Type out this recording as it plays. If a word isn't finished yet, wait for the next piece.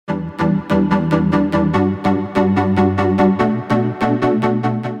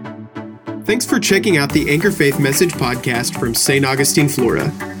Thanks for checking out the Anchor Faith Message podcast from St. Augustine,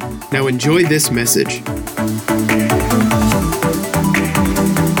 Florida. Now enjoy this message.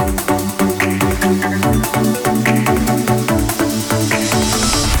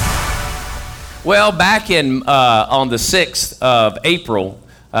 Well, back on the 6th of April,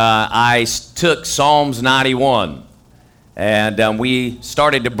 I took Psalms 91, and we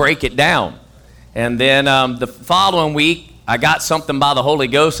started to break it down. And then the following week, I got something by the Holy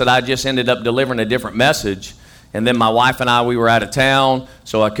Ghost that I just ended up delivering a different message. And then my wife and I, we were out of town,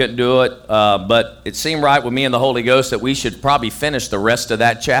 so I couldn't do it. But it seemed right with me and the Holy Ghost that we should probably finish the rest of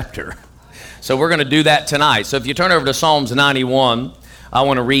that chapter. So we're going to do that tonight. So if you turn over to Psalms 91, I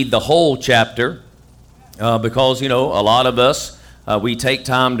want to read the whole chapter because, you know, a lot of us, we take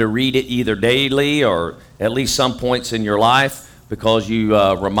time to read it either daily or at least some points in your life because you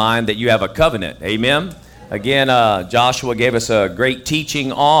remind that you have a covenant. Amen? Again, Joshua gave us a great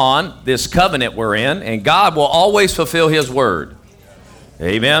teaching on this covenant we're in, and God will always fulfill His word.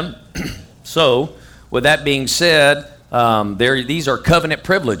 Amen? So, with that being said, these are covenant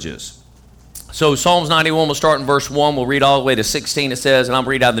privileges. So, Psalms 91, we'll start in verse 1. We'll read all the way to 16. It says, and I'm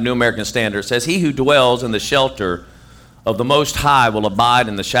reading out of the New American Standard. It says, He who dwells in the shelter of the Most High will abide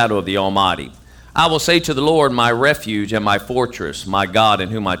in the shadow of the Almighty. I will say to the Lord, my refuge and my fortress, my God in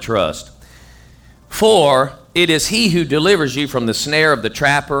whom I trust. For it is He who delivers you from the snare of the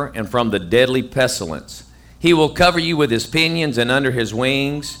trapper and from the deadly pestilence. He will cover you with His pinions, and under His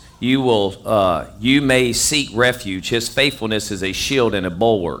wings you may seek refuge. His faithfulness is a shield and a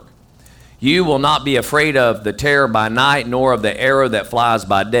bulwark. You will not be afraid of the terror by night, nor of the arrow that flies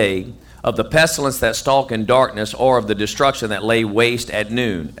by day, of the pestilence that stalk in darkness, or of the destruction that lay waste at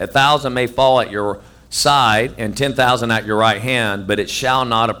noon. 1,000 may fall at your side, and 10,000 at your right hand, but it shall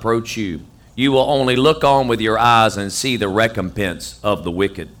not approach you. You will only look on with your eyes and see the recompense of the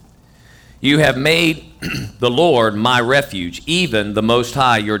wicked. You have made the Lord my refuge, even the Most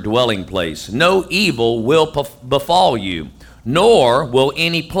High your dwelling place. No evil will befall you, nor will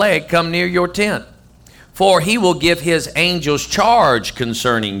any plague come near your tent. For He will give His angels charge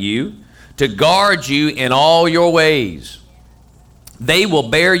concerning you, to guard you in all your ways. They will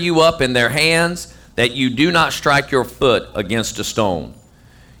bear you up in their hands, that you do not strike your foot against a stone.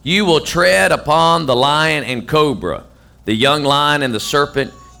 You will tread upon the lion and cobra, the young lion and the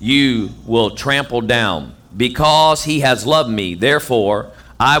serpent you will trample down. Because He has loved me, therefore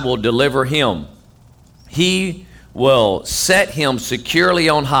I will deliver him. He will set him securely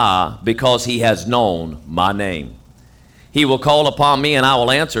on high, because he has known my name. He will call upon me, and I will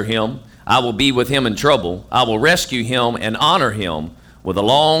answer him. I will be with him in trouble. I will rescue him and honor him. With a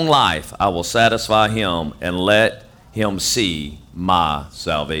long life I will satisfy him and let him see my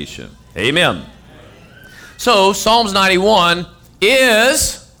salvation. Amen. So Psalms 91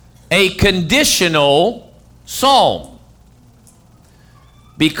 is a conditional psalm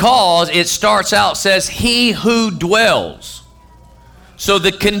because it starts out, says, He who dwells. So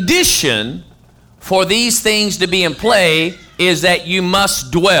the condition for these things to be in play is that you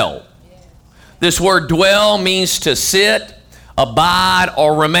must dwell. This word dwell means to sit, abide,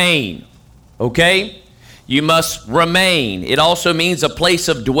 or remain. Okay? You must remain. It also means a place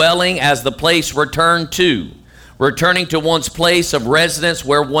of dwelling as the place returned to. Returning to one's place of residence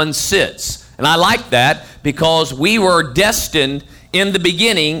where one sits. And I like that because we were destined in the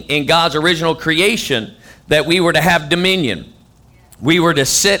beginning in God's original creation that we were to have dominion. We were to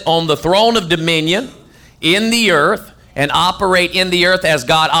sit on the throne of dominion in the earth and operate in the earth as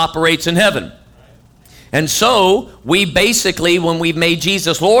God operates in heaven. And so, we basically, when we've made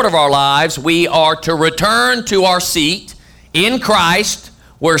Jesus Lord of our lives, we are to return to our seat in Christ.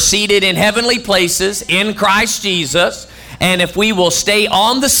 We're seated in heavenly places in Christ Jesus. And if we will stay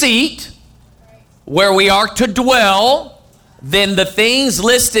on the seat where we are to dwell, then the things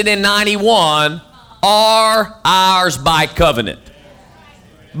listed in 91 are ours by covenant.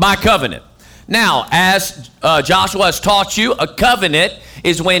 By covenant. Now, as Joshua has taught you, a covenant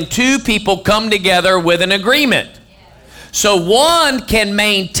is when two people come together with an agreement. So one can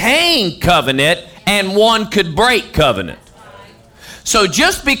maintain covenant and one could break covenant. So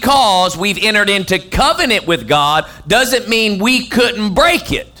just because we've entered into covenant with God doesn't mean we couldn't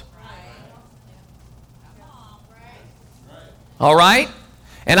break it. All right?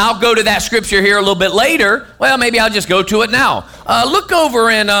 And I'll go to that scripture here a little bit later. Well, maybe I'll just go to it now. Look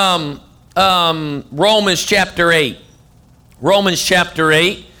over in Romans chapter 8. Romans chapter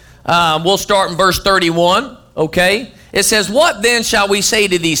 8. We'll start in verse 31. Okay? It says, "What then shall we say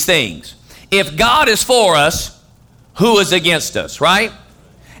to these things? If God is for us, who is against us?" Right?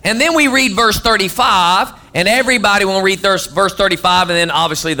 And then we read verse 35, And everybody will read verse 35, and then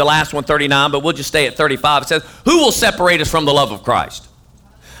obviously the last one, 39, but we'll just stay at 35. It says, who will separate us from the love of Christ?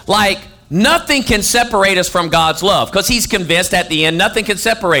 Like, nothing can separate us from God's love, because he's convinced at the end nothing can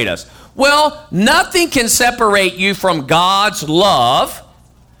separate us. Well, nothing can separate you from God's love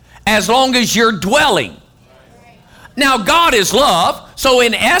as long as you're dwelling. Now, God is love, so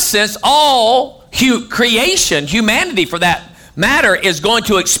in essence, all creation, humanity for that matter, is going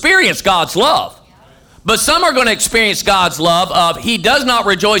to experience God's love. But some are going to experience God's love of he does not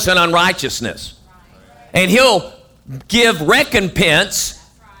rejoice in unrighteousness. And he'll give recompense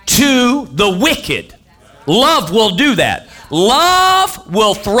to the wicked. Love will do that. Love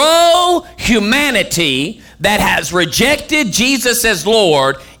will throw humanity that has rejected Jesus as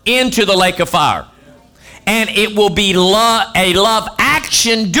Lord into the lake of fire. And it will be a love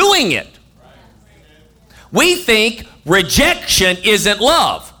action doing it. We think rejection isn't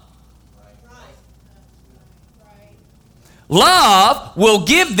love. Love will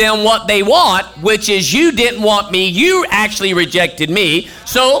give them what they want, which is you didn't want me, you actually rejected me,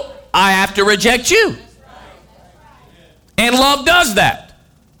 so I have to reject you. And love does that.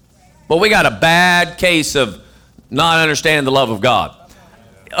 But we got a bad case of not understanding the love of God.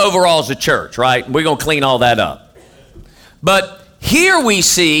 Overall as a church, right? We're going to clean all that up. But here we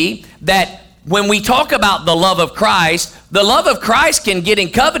see that when we talk about the love of Christ can get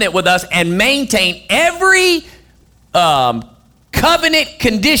in covenant with us and maintain every covenant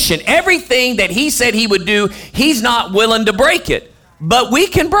condition. Everything that he said he would do, he's not willing to break it. But we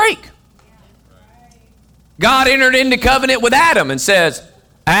can break. God entered into covenant with Adam and says,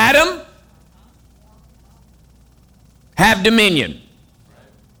 Adam, have dominion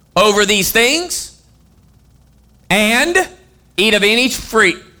over these things and eat of any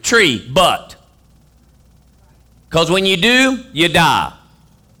tree but. Because when you do, you die.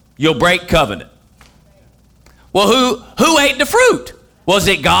 You'll break covenant. Well, who ate the fruit? Was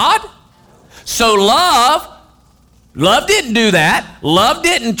it God? So love didn't do that. Love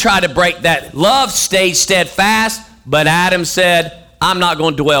didn't try to break that. Love stayed steadfast, but Adam said, I'm not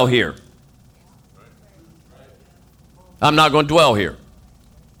going to dwell here. I'm not going to dwell here.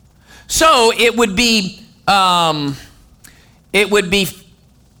 So it would be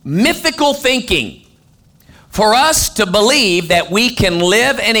mythical thinking for us to believe that we can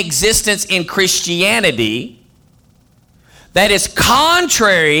live an existence in Christianity that is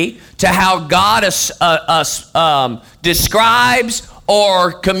contrary to how God describes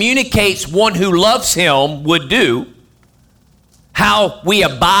or communicates one who loves him would do, how we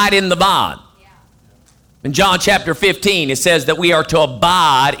abide in the vine. In John chapter 15, it says that we are to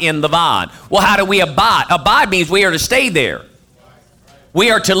abide in the vine. Well, how do we abide? Abide means we are to stay there.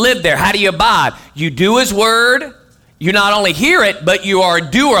 We are to live there. How do you abide? You do his word. You not only hear it, but you are a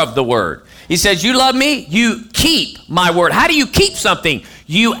doer of the word. He says, you love me, you keep my word. How do you keep something?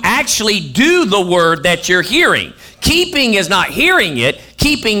 You actually do the word that you're hearing. Keeping is not hearing it.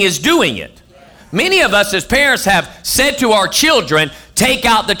 Keeping is doing it. Many of us as parents have said to our children, take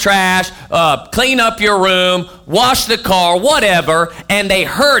out the trash, clean up your room, wash the car, whatever, and they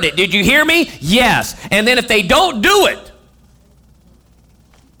heard it. Did you hear me? Yes. And then if they don't do it,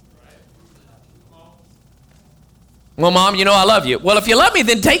 well, Mom, you know I love you. Well, if you love me,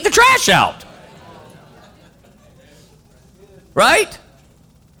 then take the trash out. Right?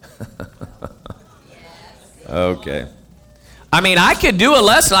 Okay. I mean, I could do a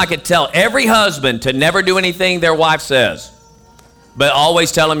lesson. I could tell every husband to never do anything their wife says, but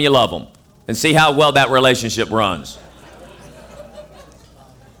always tell them you love them and see how well that relationship runs.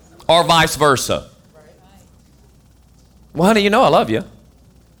 Or vice versa. Well, honey, you know I love you.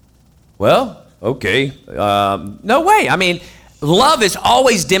 Well, okay. No way. I mean, love is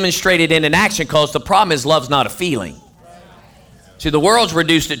always demonstrated in an action because the problem is love's not a feeling. See, the world's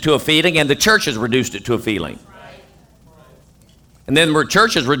reduced it to a feeling and the church has reduced it to a feeling. And then the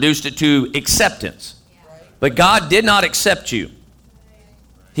church has reduced it to acceptance. But God did not accept you.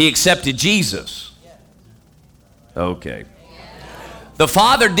 He accepted Jesus. Okay. The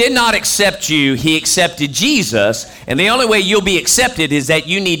Father did not accept you. He accepted Jesus. And the only way you'll be accepted is that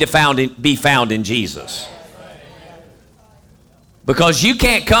you need to be found in Jesus. Because you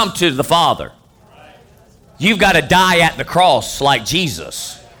can't come to the Father. You've got to die at the cross like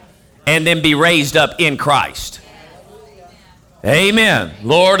Jesus and then be raised up in Christ. Amen.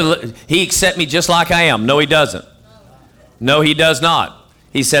 Lord, he accepts me just like I am. No, he doesn't. No, he does not.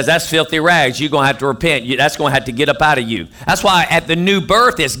 He says, that's filthy rags. You're going to have to repent. That's going to have to get up out of you. That's why at the new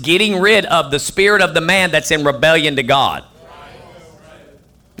birth, it's getting rid of the spirit of the man that's in rebellion to God.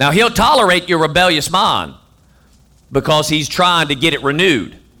 Now, he'll tolerate your rebellious mind because he's trying to get it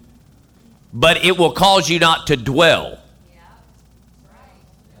renewed. but it will cause you not to dwell.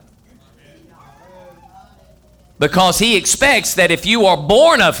 Because he expects that if you are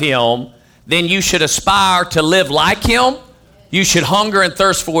born of him, then you should aspire to live like him. You should hunger and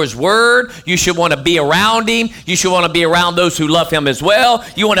thirst for his word. You should want to be around him. You should want to be around those who love him as well.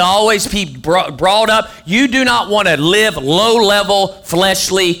 You want to always be brought up. You do not want to live low-level,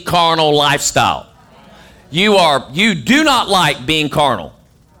 fleshly, carnal lifestyle. You do not like being carnal.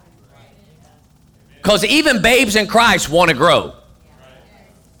 Because even babes in Christ want to grow.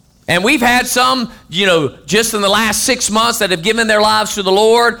 And we've had some, just in the last 6 months that have given their lives to the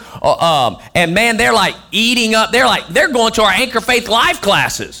Lord. And man, they're like eating up. They're going to our Anchor Faith Life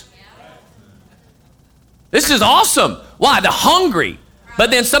classes. This is awesome. Why? They're hungry. But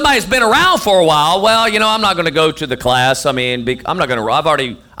then somebody's been around for a while. Well, I'm not going to go to the class. I mean, I'm not going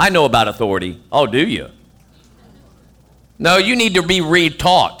to, I know about authority. Oh, do you? No, you need to be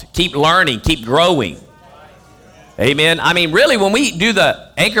re-taught. Keep learning, keep growing. Amen. I mean, really, when we do the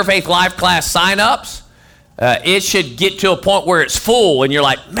Anchor Faith Life class sign-ups, it should get to a point where it's full and you're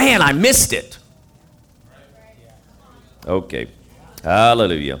like, man, I missed it. Okay.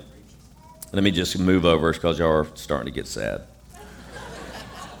 Hallelujah. Let me just move over because y'all are starting to get sad.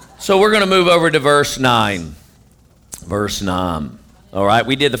 So we're going to move over to verse 9. Verse 9. All right,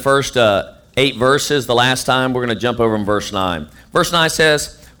 we did the first 8 verses the last time. We're going to jump over in verse 9. Verse 9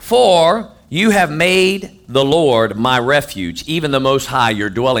 says, "For you have made the Lord my refuge, even the Most High, your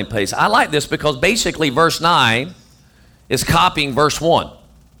dwelling place." I like this because basically verse 9 is copying verse 1.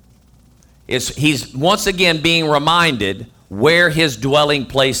 He's once again being reminded where his dwelling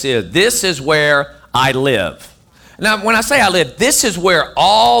place is. This is where I live. Now, when I say I live, this is where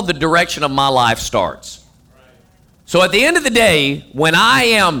all the direction of my life starts. So at the end of the day, when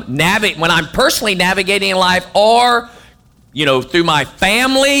I'm personally navigating in life, or through my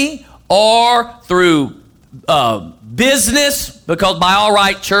family, or through business, because by all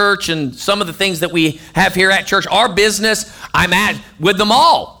right church and some of the things that we have here at church, our business, with them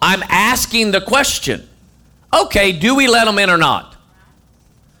all, I'm asking the question, okay, do we let them in or not?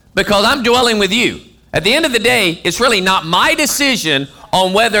 Because I'm dwelling with you. At the end of the day, it's really not my decision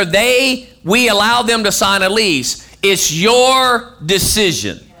on whether we allow them to sign a lease. It's your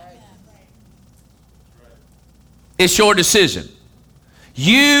decision. It's your decision.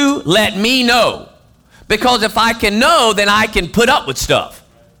 You let me know. Because if I can know, then I can put up with stuff.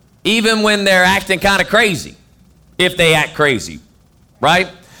 Even when they're acting kind of crazy. If they act crazy. Right?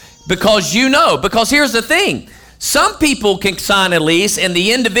 Because Because here's the thing. Some people can sign a lease, and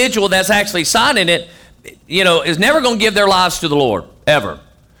the individual that's actually signing it, is never going to give their lives to the Lord. Ever.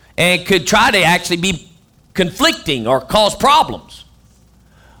 And could try to actually be conflicting or cause problems.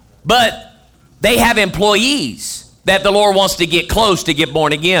 But they have employees that the Lord wants to get close to get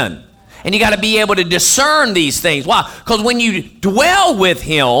born again. And you got to be able to discern these things. Why? Because when you dwell with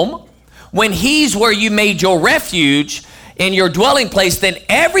him, when he's where you made your refuge in your dwelling place, then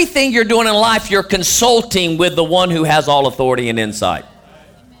everything you're doing in life, you're consulting with the one who has all authority and insight.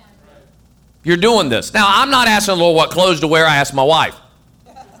 You're doing this. Now, I'm not asking the Lord what clothes to wear. I asked my wife.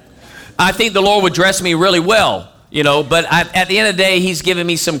 I think the Lord would dress me really well. But at the end of the day, he's given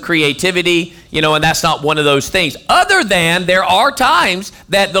me some creativity, and that's not one of those things. Other than there are times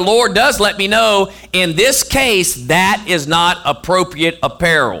that the Lord does let me know, in this case, that is not appropriate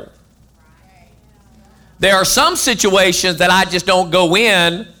apparel. There are some situations that I just don't go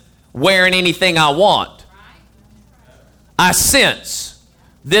in wearing anything I want. I sense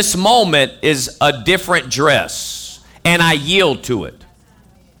this moment is a different dress, and I yield to it.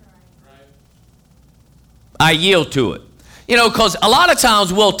 I yield to it. Because a lot of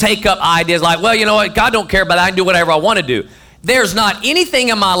times we'll take up ideas like, well, you know what, God don't care about it. I can do whatever I want to do. There's not anything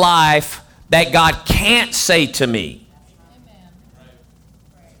in my life that God can't say to me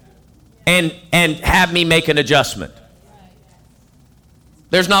and have me make an adjustment.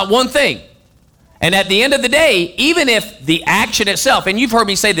 There's not one thing. And at the end of the day, even if the action itself, and you've heard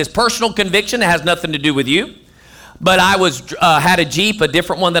me say this, personal conviction has nothing to do with you. But I had a Jeep, a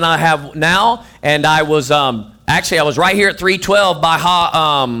different one than I have now, and I was right here at 312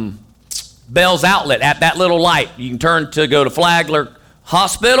 by Bell's Outlet at that little light. You can turn to go to Flagler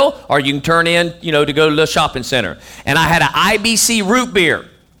Hospital, or you can turn in, to go to the shopping center. And I had an IBC root beer,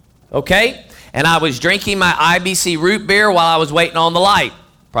 okay? And I was drinking my IBC root beer while I was waiting on the light.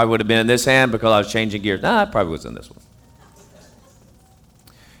 Probably would have been in this hand because I was changing gears. Nah, it probably was in this one.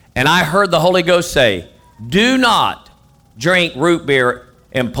 And I heard the Holy Ghost say, "Do not drink root beer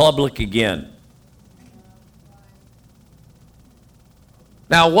in public again."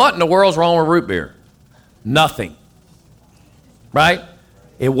 Now, what in the world's wrong with root beer? Nothing. Right?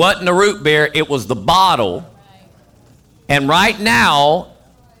 It wasn't the root beer, it was the bottle. And right now,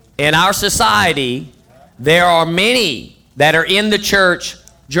 in our society, there are many that are in the church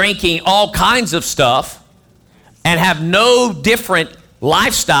drinking all kinds of stuff and have no different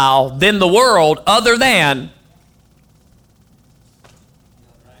lifestyle than the world other than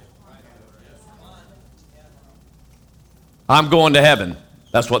I'm going to heaven.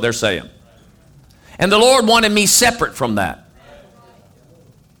 That's what they're saying. And the Lord wanted me separate from that.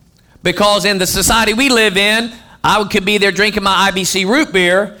 Because in the society we live in, I could be there drinking my IBC root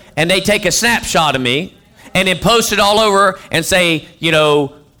beer, and they take a snapshot of me and then post it all over and say,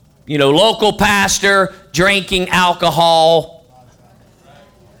 local pastor drinking alcohol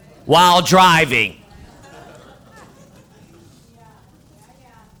while driving.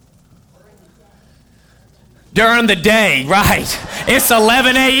 During the day, right? It's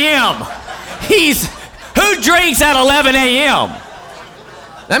 11 a.m. Who drinks at 11 a.m.?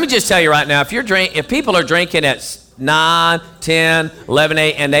 Let me just tell you right now, if people are drinking at 9, 10, 11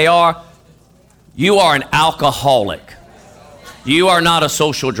 a.m., and you are an alcoholic. You are not a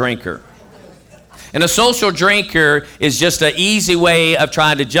social drinker. And a social drinker is just an easy way of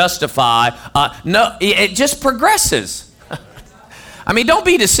trying to justify. No, it just progresses. I mean, don't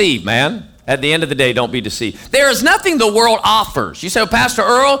be deceived, man. At the end of the day, don't be deceived. There is nothing the world offers. You say, well, Pastor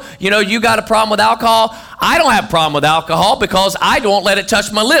Earl, you got a problem with alcohol. I don't have a problem with alcohol because I don't let it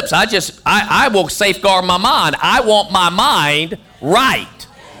touch my lips. I will safeguard my mind. I want my mind right.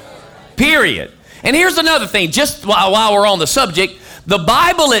 Period. And here's another thing, just while we're on the subject, the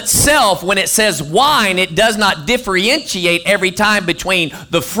Bible itself, when it says wine, it does not differentiate every time between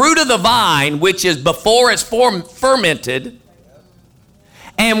the fruit of the vine, which is before it's fermented,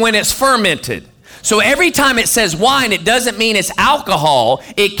 and when it's fermented. So every time it says wine, it doesn't mean it's alcohol.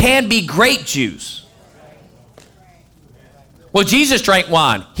 It can be grape juice. Well, Jesus drank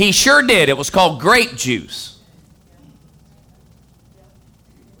wine. He sure did. It was called grape juice.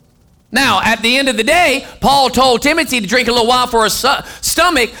 Now, at the end of the day, Paul told Timothy to drink a little wine for his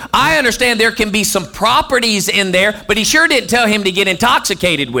stomach. I understand there can be some properties in there, but he sure didn't tell him to get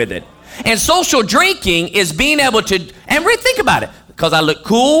intoxicated with it. And social drinking is being able to, and think about it, because I look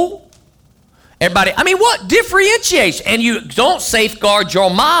cool. Everybody, what differentiates? And you don't safeguard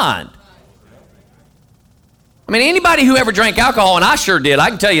your mind. Anybody who ever drank alcohol, and I sure did, I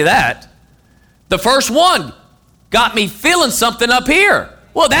can tell you that. The first one got me feeling something up here.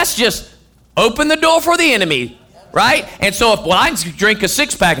 Well, that's just open the door for the enemy, right? And so if I drink a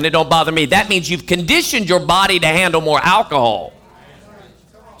six-pack and it don't bother me, that means you've conditioned your body to handle more alcohol.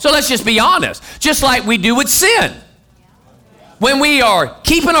 So let's just be honest. Just like we do with sin. When we are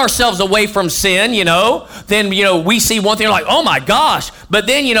keeping ourselves away from sin, then, we see one thing, like, oh my gosh. But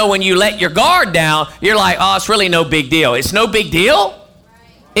then, when you let your guard down, you're like, oh, it's really no big deal. It's no big deal?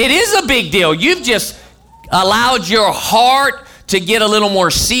 It is a big deal. You've just allowed your heart to get a little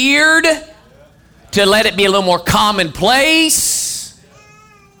more seared, to let it be a little more commonplace,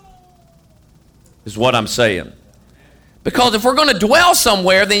 is what I'm saying. Because if we're going to dwell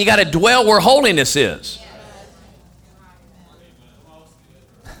somewhere, then you got to dwell where holiness is.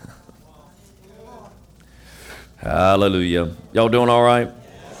 Hallelujah. Y'all doing all right?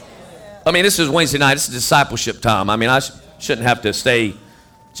 This is Wednesday night. It's discipleship time. I shouldn't have to stay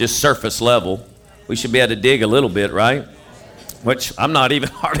just surface level. We should be able to dig a little bit, right? Which I'm not even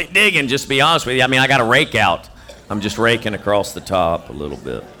hardly digging, just to be honest with you. I got a rake out. I'm just raking across the top a little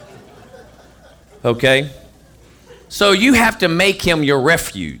bit. Okay? So you have to make him your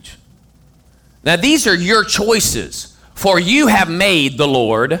refuge. Now, these are your choices. For you have made the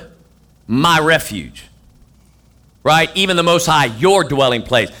Lord my refuge. Right? Even the Most High, your dwelling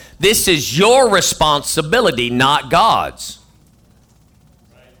place. This is your responsibility, not God's.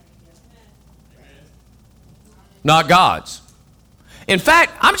 Not God's. In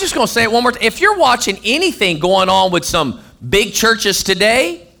fact, I'm just going to say it one more time. If you're watching anything going on with some big churches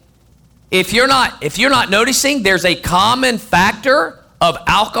today, if you're not noticing, there's a common factor of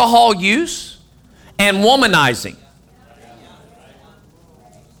alcohol use and womanizing.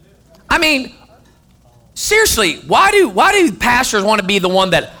 Seriously, why do pastors want to be the one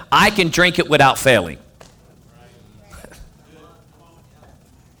that I can drink it without failing?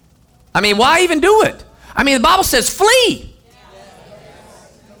 Why even do it? The Bible says flee.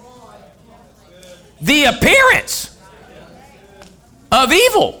 The appearance of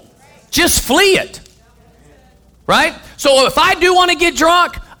evil. Just flee it. Right? So if I do want to get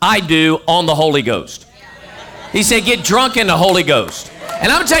drunk, I do on the Holy Ghost. He said, get drunk in the Holy Ghost.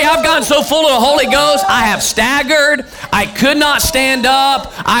 And I'm going to tell you, I've gotten so full of the Holy Ghost, I have staggered. I could not stand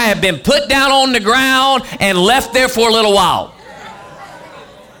up. I have been put down on the ground and left there for a little while.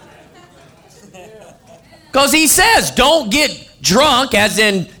 Because he says, don't get drunk, as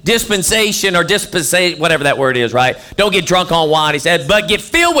in dispensation, whatever that word is, right? Don't get drunk on wine, he said, but get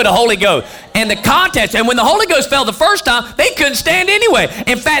filled with the Holy Ghost. And the context, and when the Holy Ghost fell the first time, they couldn't stand anyway.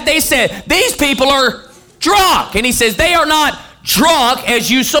 In fact, they said, these people are drunk. And he says, they are not drunk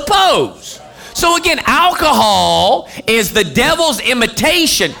as you suppose. So again, alcohol is the devil's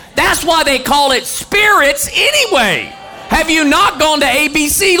imitation. That's why they call it spirits anyway. Have you not gone to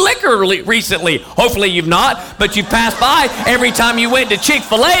ABC Liquor recently? Hopefully you've not, but you passed by every time you went to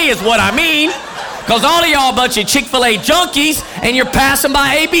Chick-fil-A is what I mean. Because all of y'all a bunch of Chick-fil-A junkies and you're passing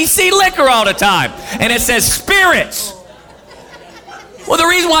by ABC Liquor all the time. And it says spirits. Well, the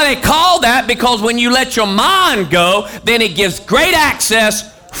reason why they call that, because when you let your mind go, then it gives great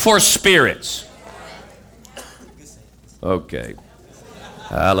access for spirits. Okay.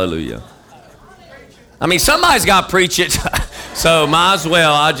 Hallelujah. I mean, somebody's got to preach it, so might as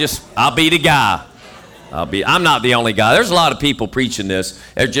well, I'll be the guy. I'm not the only guy. There's a lot of people preaching this.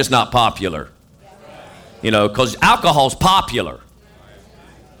 They're just not popular. You know, because alcohol's popular.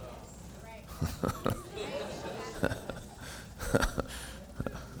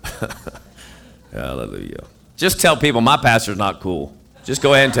 Hallelujah. Just tell people my pastor's not cool. Just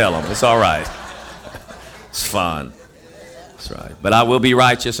go ahead and tell them. It's all right. It's fine. That's right. But I will be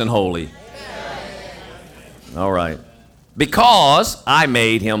righteous and holy. All right. Because I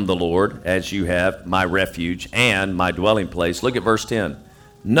made him the Lord, as you have, my refuge and my dwelling place. Look at verse 10.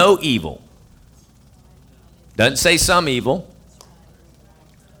 No evil. Doesn't say some evil.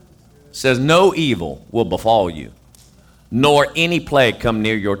 It says no evil will befall you, nor any plague come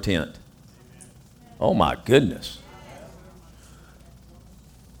near your tent. Oh my goodness.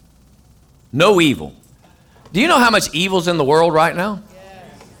 No evil. Do you know how much evil's in the world right now?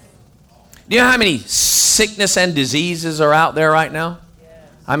 Do you know how many sickness and diseases are out there right now?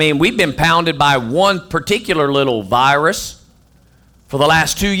 I mean, we've been pounded by one particular little virus for the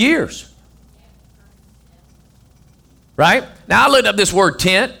last 2 years. Right? Now, I looked up this word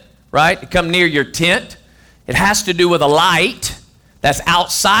tent, right? To come near your tent. It has to do with a light that's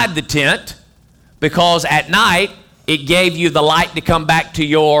outside the tent, because at night, it gave you the light to come back to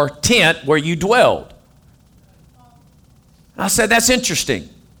your tent where you dwelled. I said, that's interesting.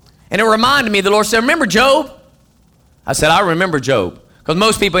 And it reminded me, the Lord said, remember Job? I said, I remember Job. Because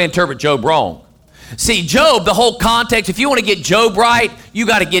most people interpret Job wrong. See, Job, the whole context, if you want to get Job right, you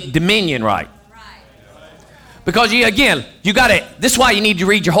got to get dominion right. Because, this is why you need to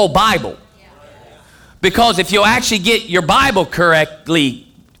read your whole Bible. Because if you actually get your Bible correctly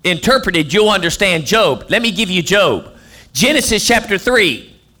interpreted, you'll understand Job. Let me give you Job. Genesis chapter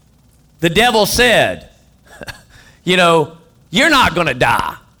 3. The devil said, you're not going to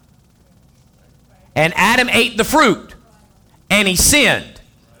die. And Adam ate the fruit, and he sinned.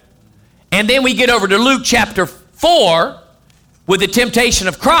 And then we get over to Luke chapter 4 with the temptation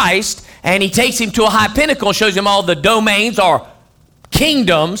of Christ, and he takes him to a high pinnacle and shows him all the domains or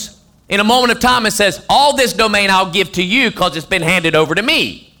kingdoms in a moment of time and says, all this domain I'll give to you because it's been handed over to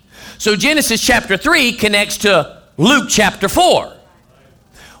me. So Genesis chapter 3 connects to Luke chapter 4.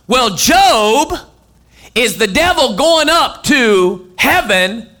 Well, Job is the devil going up to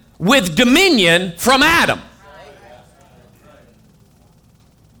heaven with dominion from Adam.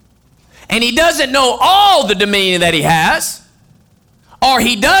 And he doesn't know all the dominion that he has, or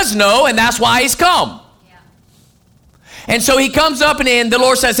he does know, and that's why he's come. And so he comes up and the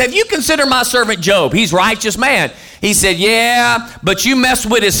Lord says, have you considered my servant Job? He's a righteous man. He said, yeah, but you mess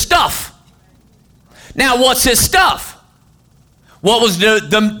with his stuff. Now, what's his stuff? What was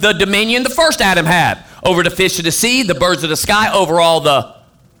the dominion the first Adam had? Over the fish of the sea, the birds of the sky, over all the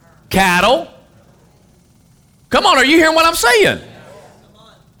cattle. Come on, are you hearing what I'm saying?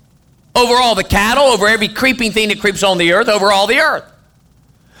 Over all the cattle, over every creeping thing that creeps on the earth, over all the earth.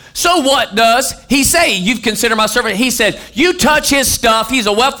 So what does he say? You've considered my servant. He said, you touch his stuff. He's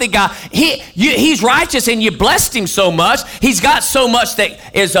a wealthy guy. He's righteous and you blessed him so much. He's got so much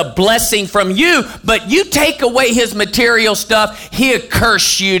that is a blessing from you. But you take away his material stuff, he'll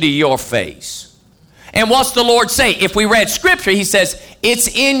curse you to your face. And what's the Lord say? If we read scripture, he says, it's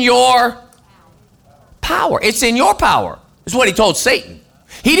in your power. It's in your power. That's what he told Satan.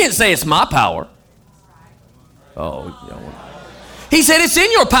 He didn't say it's my power. He said it's in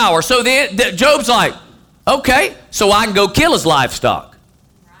your power. So then Job's like, okay, so I can go kill his livestock.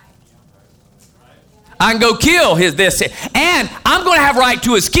 I can go kill this. And I'm going to have right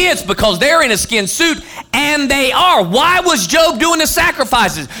to his kids because they're in a skin suit, and they are. Why was Job doing the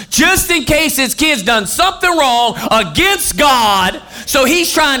sacrifices? Just in case his kids done something wrong against God. So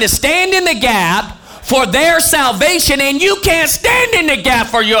he's trying to stand in the gap for their salvation, and you can't stand in the gap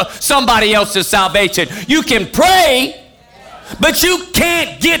for somebody else's salvation. You can pray, but you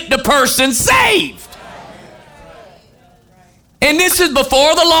can't get the person saved. And this is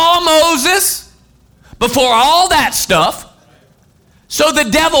before the law of Moses, before all that stuff. So the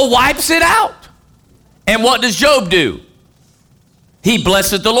devil wipes it out. And what does Job do? He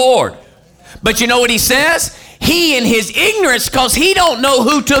blesses the Lord. But you know what he says? He in his ignorance, because he don't know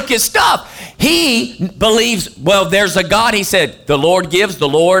who took his stuff, he believes, well, there's a God. He said, the Lord gives, the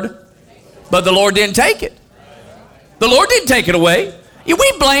Lord, but the Lord didn't take it. The Lord didn't take it away.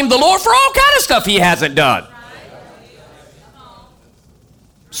 We blame the Lord for all kind of stuff he hasn't done.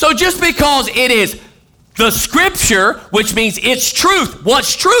 So just because it is the scripture, which means it's truth.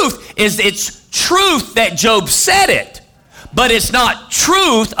 What's truth is it's truth that Job said it, but it's not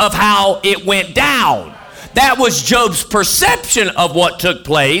truth of how it went down. That was Job's perception of what took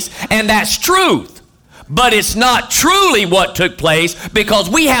place, and that's truth. But it's not truly what took place because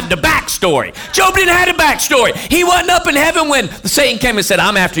we have the backstory. Job didn't have the backstory. He wasn't up in heaven when Satan came and said,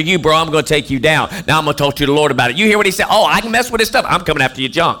 I'm after you, bro. I'm going to take you down. Now I'm going to talk to the Lord about it. You hear what he said? Oh, I can mess with this stuff. I'm coming after your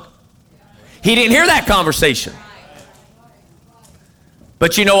junk. He didn't hear that conversation.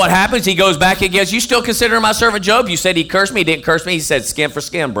 But you know what happens? He goes back and goes, you still consider my servant Job? You said he cursed me. He didn't curse me. He said skin for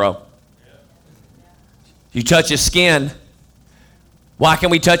skin, bro. You touch his skin. Why can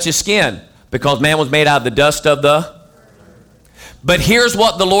we touch his skin? Because man was made out of the dust of the... But here's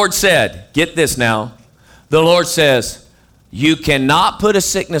what the Lord said. Get this now. The Lord says, you cannot put a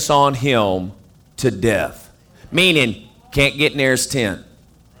sickness on him to death. Meaning, can't get near his tent.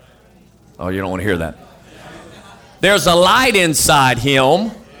 Oh, you don't want to hear that. There's a light inside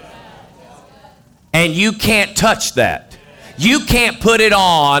him, and you can't touch that. You can't put it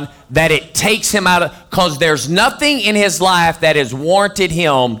on that it takes him out of, because there's nothing in his life that has warranted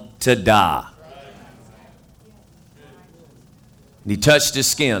him to die. And he touched his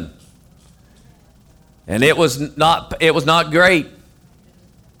skin. And it was not great.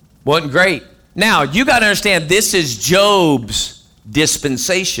 Wasn't great. Now, you got to understand, this is Job's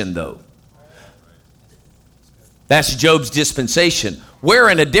dispensation, though. That's Job's dispensation. We're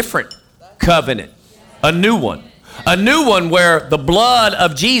in a different covenant, a new one. A new one where the blood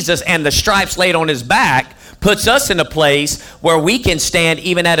of Jesus and the stripes laid on his back puts us in a place where we can stand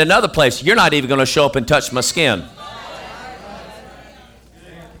even at another place. You're not even going to show up and touch my skin.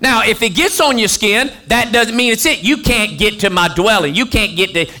 Now, if it gets on your skin, that doesn't mean it's it. You can't get to my dwelling. You can't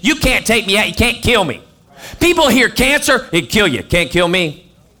take me out. You can't kill me. People hear cancer, it'd kill you. Can't kill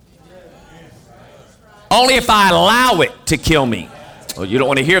me. Only if I allow it to kill me. Well, you don't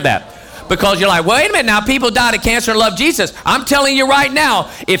want to hear that. Because you're like, wait a minute now, people died of cancer and love Jesus. I'm telling you right now,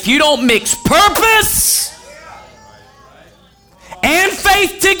 if you don't mix purpose and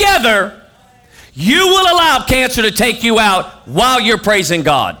faith together, you will allow cancer to take you out while you're praising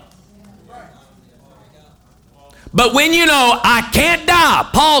God. But when you know, I can't die,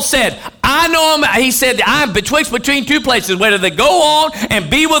 Paul said, I know him, he said, I'm between two places, whether to go on and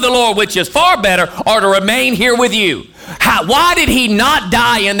be with the Lord, which is far better, or to remain here with you. Why did he not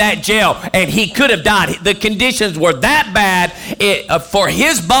die in that jail? And he could have died. The conditions were that bad for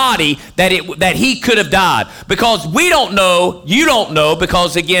his body that he could have died. Because we don't know, you don't know,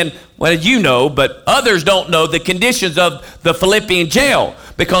 because again, well, you know, but others don't know the conditions of the Philippian jail.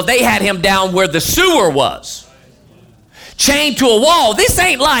 Because they had him down where the sewer was. Chained to a wall. This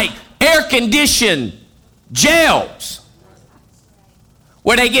ain't like air-conditioned jails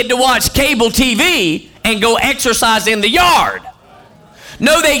where they get to watch cable TV and go exercise in the yard.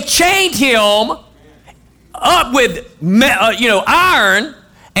 No, they chained him up with iron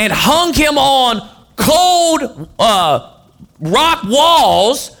and hung him on cold rock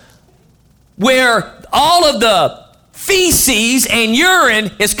walls where all of the feces and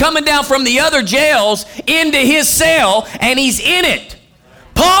urine is coming down from the other jails into his cell, and he's in it.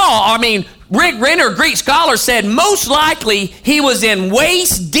 Rick Renner, Greek scholar, said most likely he was in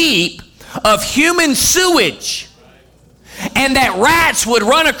waist deep of human sewage, and that rats would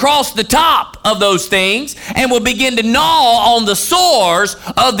run across the top of those things and would begin to gnaw on the sores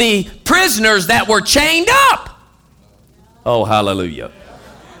of the prisoners that were chained up. Oh, hallelujah.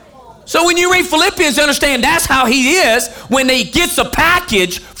 So when you read Philippians, understand that's how he is when he gets a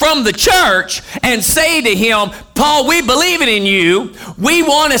package from the church and say to him, Paul, we believe in you. We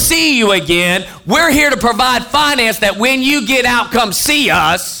want to see you again. We're here to provide finance that when you get out, come see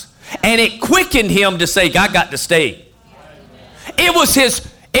us. And it quickened him to say, I got to stay. It was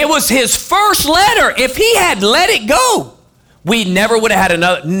his first letter. If he had let it go, we never would have had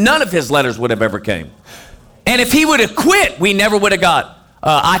another. None of his letters would have ever came. And if he would have quit, we never would have got,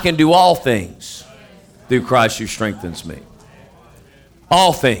 I can do all things through Christ who strengthens me.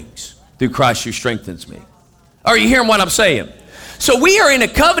 All things through Christ who strengthens me. Are you hearing what I'm saying? So we are in a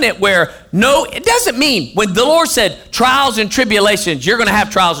covenant where it doesn't mean when the Lord said trials and tribulations, you're going to have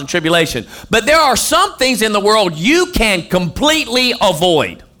trials and tribulations. But there are some things in the world you can completely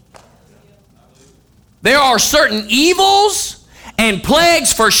avoid. There are certain evils and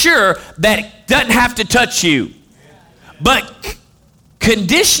plagues for sure that doesn't have to touch you. But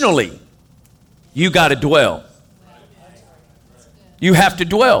conditionally, you got to dwell. You have to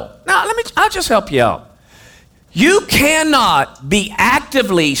dwell. Now, I'll just help you out. You cannot be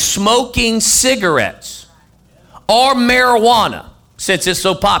actively smoking cigarettes or marijuana, since it's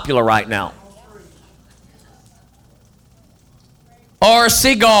so popular right now, or a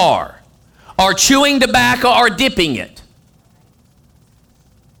cigar, or chewing tobacco or dipping it,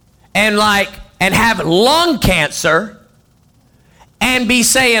 and have lung cancer and be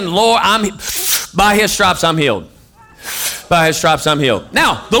saying, Lord, by his stripes I'm healed. By his stripes I'm healed.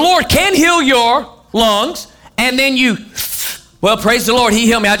 Now, the Lord can heal your lungs, and then praise the Lord, he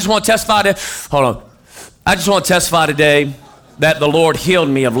healed me. I just want to testify today that the Lord healed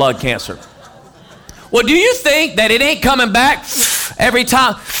me of lung cancer. Well, do you think that it ain't coming back every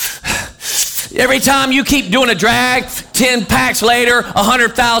time you keep doing a drag, 10 packs later,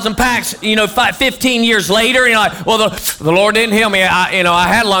 100,000 packs, 15 years later, the Lord didn't heal me. I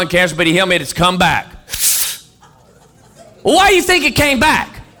had lung cancer, but he healed me. It's come back. Well, why do you think it came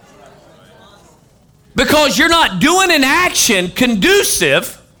back? Because you're not doing an action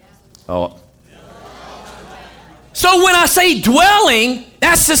conducive. So when I say dwelling,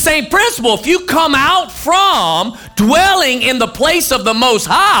 that's the same principle. If you come out from dwelling in the place of the Most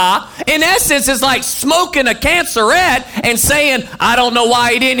High, in essence, it's like smoking a cancerette and saying, I don't know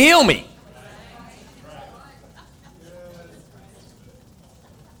why he didn't heal me.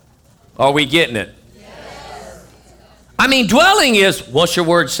 Are we getting it? Dwelling is, what's your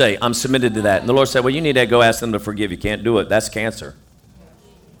word say? I'm submitted to that. And the Lord said, well, you need to go ask them to forgive you. Can't do it. That's cancer.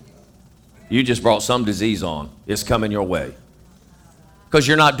 You just brought some disease on. It's coming your way. Because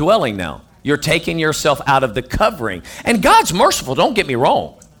you're not dwelling now. You're taking yourself out of the covering. And God's merciful, don't get me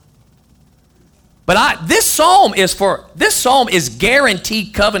wrong. But this psalm is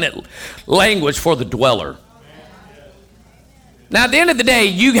guaranteed covenant language for the dweller. Now, at the end of the day,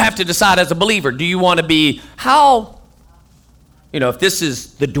 you have to decide as a believer, do you want to be, if this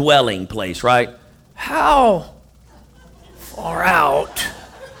is the dwelling place, right? How far out?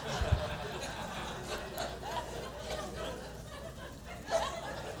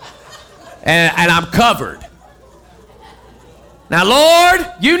 And I'm covered. Now, Lord,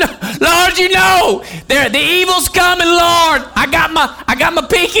 you know, the evil's coming, Lord. I got my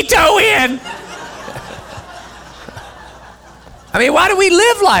pinky toe in. Why do we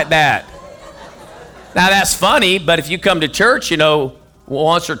live like that? Now, that's funny, but if you come to church,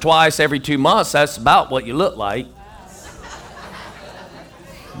 once or twice every 2 months, that's about what you look like.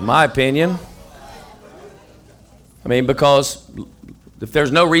 In my opinion. Because if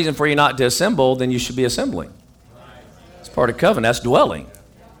there's no reason for you not to assemble, then you should be assembling. It's part of covenant. That's dwelling.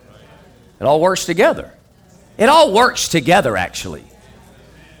 It all works together. It all works together, actually.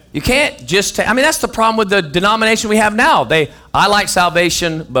 You can't just that's the problem with the denomination we have now. I like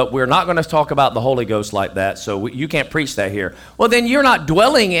salvation, but we're not going to talk about the Holy Ghost like that, so you can't preach that here. Well, then you're not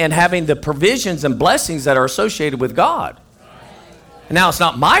dwelling and having the provisions and blessings that are associated with God. And now, it's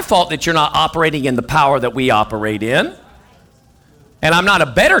not my fault that you're not operating in the power that we operate in. And I'm not a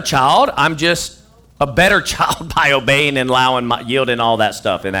better child. I'm just a better child by obeying and yielding all that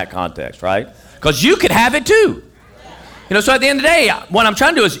stuff in that context, right? Because you could have it too. So at the end of the day, what I'm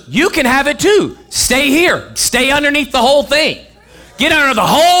trying to do is you can have it too. Stay here. Stay underneath the whole thing. Get under the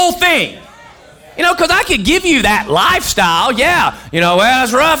whole thing. Because I could give you that lifestyle. Yeah. Well,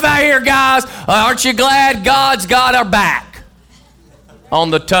 it's rough out here, guys. Aren't you glad God's got our back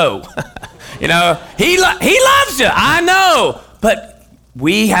on the toe? He loves you. I know. But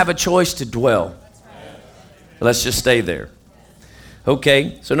we have a choice to dwell. Let's just stay there.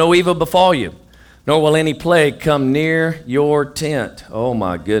 Okay. So no evil befall you, nor will any plague come near your tent. Oh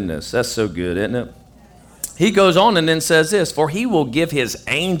my goodness, that's so good, isn't it? He goes on and then says this, for he will give his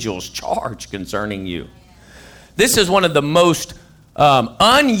angels charge concerning you. This is one of the most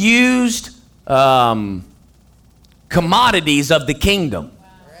unused commodities of the kingdom,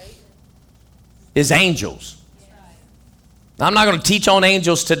 is angels. I'm not going to teach on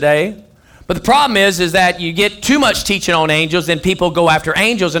angels today, but the problem is that you get too much teaching on angels and people go after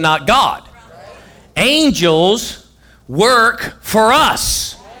angels and not God. Angels work for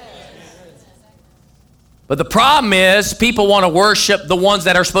us. But the problem is people want to worship the ones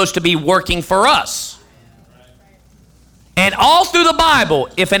that are supposed to be working for us. And all through the Bible,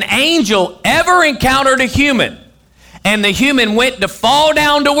 if an angel ever encountered a human and the human went to fall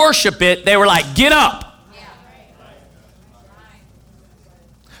down to worship it, they were like, get up.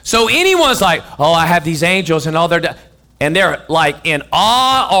 So anyone's like, oh, I have these angels and all and they're like in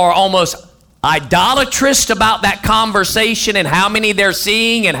awe or almost idolatrous about that conversation and how many they're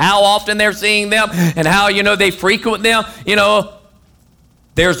seeing and how often they're seeing them and how, they frequent them,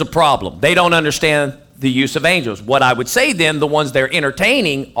 there's a problem. They don't understand the use of angels. What I would say then, the ones they're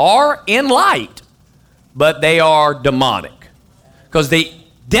entertaining are in light, but they are demonic. Because the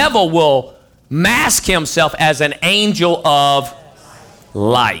devil will mask himself as an angel of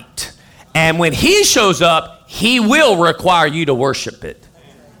light. And when he shows up, he will require you to worship it.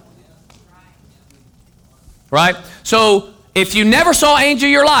 Right? So if you never saw an angel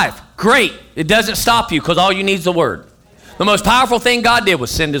in your life, great. It doesn't stop you because all you need is the word. The most powerful thing God did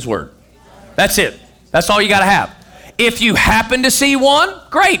was send his word. That's it. That's all you got to have. If you happen to see one,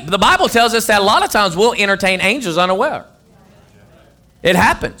 great. The Bible tells us that a lot of times we'll entertain angels unaware. It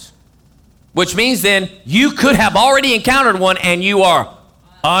happens. Which means then you could have already encountered one and you are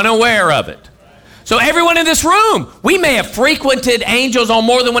unaware of it. So everyone in this room, we may have frequented angels on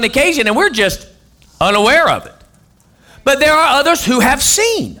more than one occasion and we're just unaware of it. But there are others who have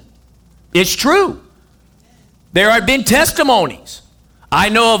seen. It's true. There have been testimonies. I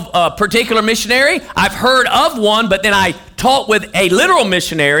know of a particular missionary. I've heard of one, but then I talked with a literal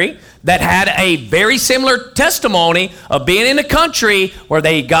missionary that had a very similar testimony of being in a country where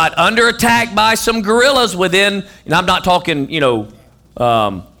they got under attack by some guerrillas within, and I'm not talking,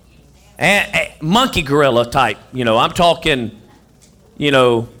 monkey gorilla type. I'm talking,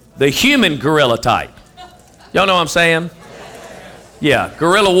 the human gorilla type. Y'all know what I'm saying? Yeah,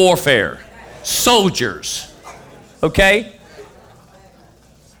 guerrilla warfare. Soldiers. Okay?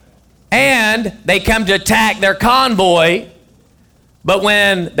 And they come to attack their convoy, but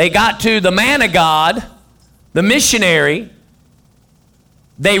when they got to the man of God, the missionary,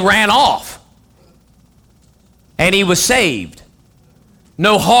 they ran off. And he was saved.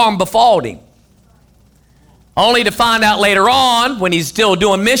 No harm befalled him. Only to find out later on, when he's still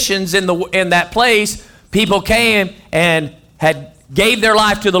doing missions in that place, people came and gave their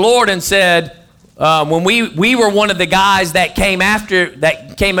life to the Lord and said, when we were one of the guys that came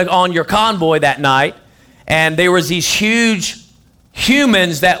on your convoy that night, and there was these huge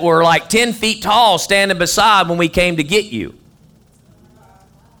humans that were like 10 feet tall standing beside when we came to get you.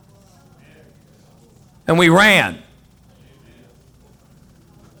 And we ran.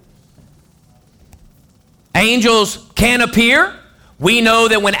 Angels can appear. We know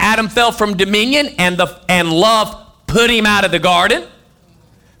that when Adam fell from dominion and love put him out of the garden,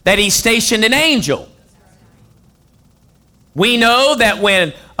 that he stationed an angel. We know that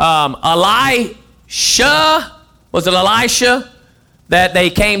when Elisha, that they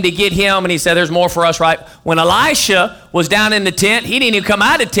came to get him and he said, there's more for us, right? When Elisha was down in the tent, he didn't even come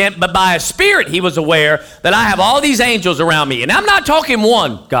out of the tent, but by a spirit he was aware that I have all these angels around me. And I'm not talking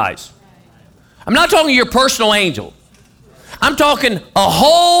one, guys. I'm not talking your personal angel. I'm talking a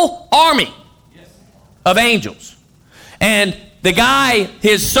whole army of angels. And the guy,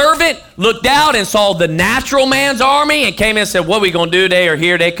 his servant, looked out and saw the natural man's army and came in and said, what are we going to do? They are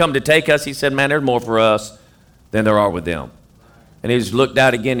here. They come to take us. He said, man, there's more for us than there are with them. And he just looked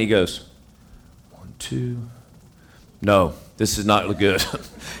out again. He goes, 1, 2. No, this is not good.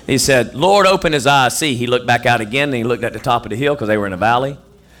 He said, Lord, open his eyes. See, he looked back out again and he looked at the top of the hill because they were in a valley.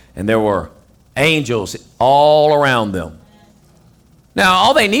 And there were angels all around them. Now,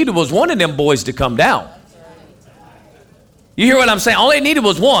 all they needed was one of them boys to come down. You hear what I'm saying? All they needed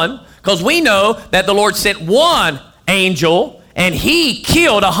was one, because we know that the Lord sent one angel and he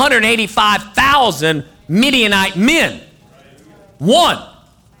killed 185,000 Midianite men. One.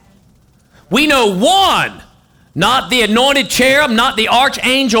 We know one, not the anointed cherub, not the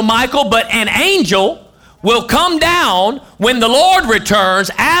archangel Michael, but an angel will come down when the Lord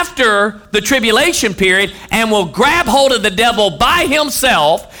returns after the tribulation period and will grab hold of the devil by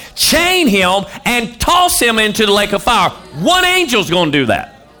himself, chain him, and toss him into the lake of fire. One angel's going to do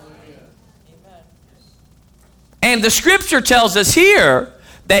that. And the scripture tells us here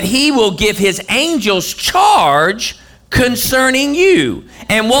that he will give his angels charge concerning you.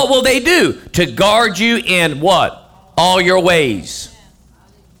 And what will they do? To guard you in what? All your ways.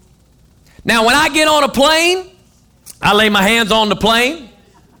 Now, when I get on a plane, I lay my hands on the plane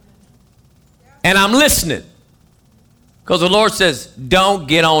and I'm listening. Because the Lord says, don't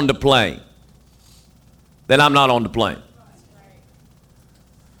get on the plane. Then I'm not on the plane.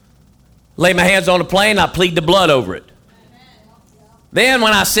 Lay my hands on the plane, I plead the blood over it. Then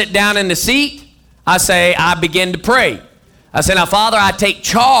when I sit down in the seat, I begin to pray. I say, now, Father, I take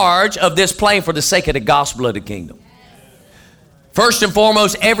charge of this plane for the sake of the gospel of the kingdom. First and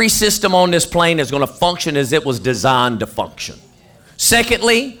foremost, every system on this plane is going to function as it was designed to function.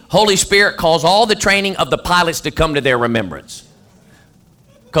 Secondly, Holy Spirit calls all the training of the pilots to come to their remembrance.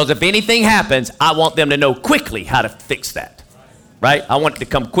 Because if anything happens, I want them to know quickly how to fix that. Right? I want it to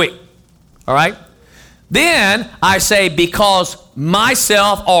come quick. All right? Then I say, because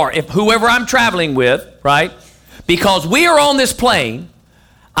myself or if whoever I'm traveling with, right? Because we are on this plane,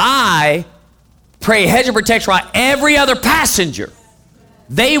 I pray a hedge of protection around every other passenger.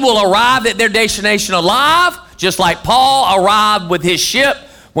 They will arrive at their destination alive, just like Paul arrived with his ship.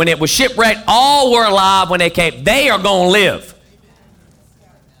 When it was shipwrecked, all were alive when they came. They are going to live.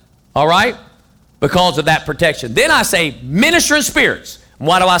 All right? Because of that protection. Then I say ministering spirits.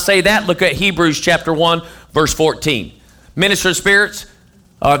 Why do I say that? Look at Hebrews chapter 1, verse 14. Ministering spirits,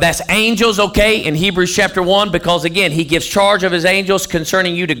 that's angels, okay, in Hebrews chapter 1, because again, he gives charge of his angels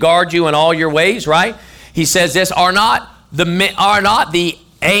concerning you to guard you in all your ways, right? He says this, are not the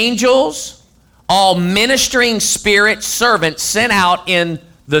angels all ministering spirit servants sent out in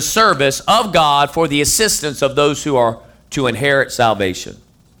the service of God for the assistance of those who are to inherit salvation?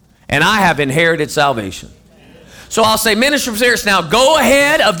 And I have inherited salvation. So I'll say, minister of spirits, now go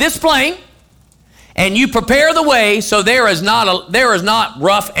ahead of this plane and you prepare the way so there is not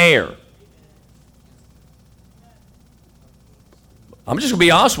rough air. I'm just going to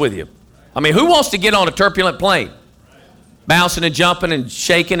be honest with you. I mean, who wants to get on a turbulent plane? Bouncing and jumping and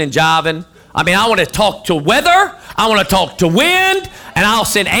shaking and jiving. I mean, I want to talk to weather. I want to talk to wind. And I'll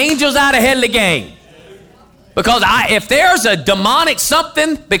send angels out ahead of the game. Because if there's a demonic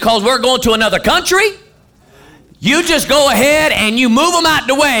something because we're going to another country, you just go ahead and you move them out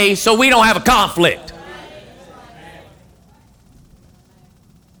the way so we don't have a conflict.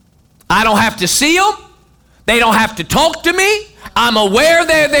 I don't have to see them. They don't have to talk to me. I'm aware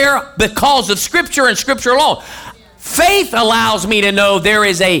they're there because of Scripture and Scripture alone. Faith allows me to know there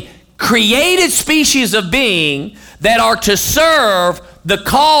is a created species of being that are to serve the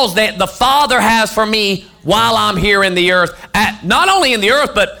cause that the Father has for me while I'm here in the earth. Not only in the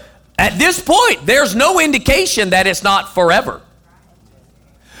earth, but at this point, there's no indication that it's not forever.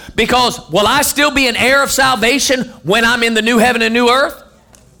 Because will I still be an heir of salvation when I'm in the new heaven and new earth?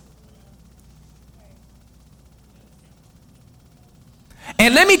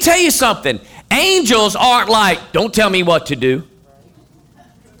 And let me tell you something. Angels aren't like, don't tell me what to do.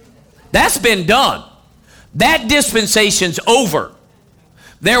 That's been done. That dispensation's over.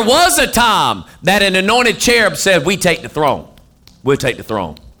 There was a time that an anointed cherub said, we take the throne. We'll take the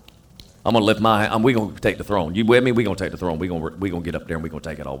throne. I'm going to lift my hand. We're going to take the throne. You with me? We're going to take the throne. We're going to get up there and we're going to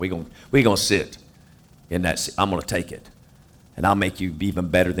take it all. We're going to sit in that seat. I'm going to take it. And I'll make you even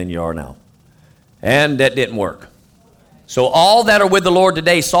better than you are now. And that didn't work. So all that are with the Lord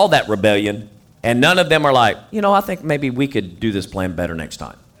today saw that rebellion. And none of them are like, I think maybe we could do this plan better next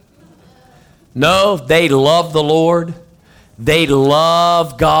time. No, they love the Lord. They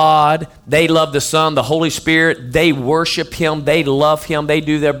love God. They love the Son, the Holy Spirit. They worship Him. They love Him. They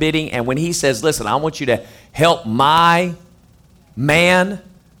do their bidding. And when He says, listen, I want you to help my man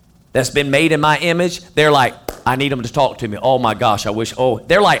that's been made in my image, they're like, I need him to talk to me. Oh my gosh, I wish.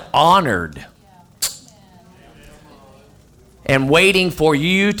 They're like honored. And waiting for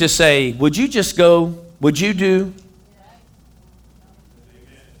you to say, would you just go? Would you do?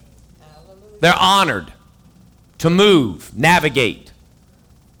 They're honored to move, navigate,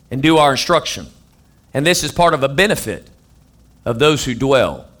 and do our instruction. And this is part of a benefit of those who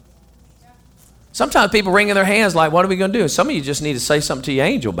dwell. Sometimes people wring in their hands like, what are we going to do? Some of you just need to say something to your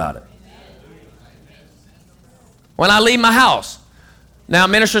angel about it. When I leave my house, now,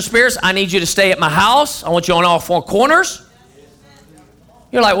 Minister of Spirits, I need you to stay at my house. I want you on all four corners.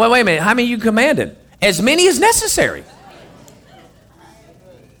 You're like, wait a minute, how many you commanded? As many as necessary.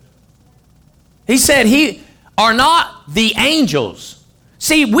 He said, are not the angels.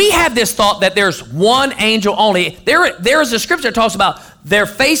 See, we have this thought that there's one angel only. There is a scripture that talks about their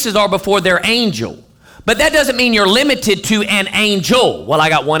faces are before their angel. But that doesn't mean you're limited to an angel. Well, I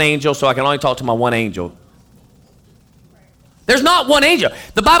got one angel, so I can only talk to my one angel. There's not one angel.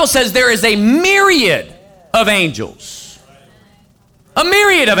 The Bible says there is a myriad of angels. A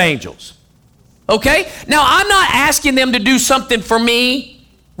myriad of angels. Okay? Now, I'm not asking them to do something for me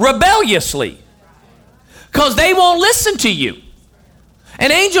rebelliously. Because they won't listen to you.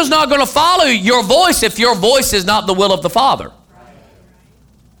 An angel's not going to follow your voice if your voice is not the will of the Father.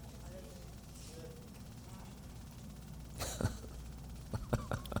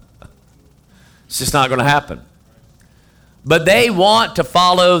 It's just not going to happen. But they want to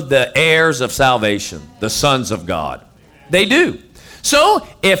follow the heirs of salvation, the sons of God. They do. So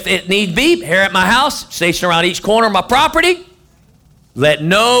if it need be, here at my house, stationed around each corner of my property, let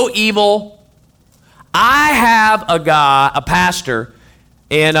no evil. I have a pastor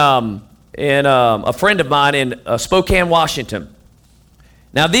in a friend of mine in Spokane, Washington.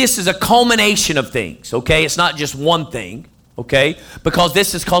 Now this is a culmination of things, okay? It's not just one thing, okay?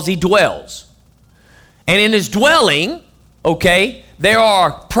 Because he dwells. And in his dwelling, okay, there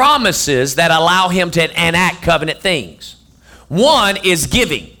are promises that allow him to enact covenant things. One is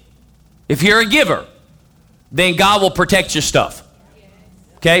giving. If you're a giver, then God will protect your stuff.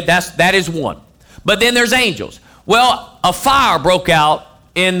 Okay, that is one. But then there's angels. Well, a fire broke out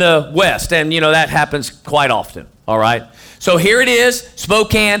in the west, and that happens quite often, all right? So here it is,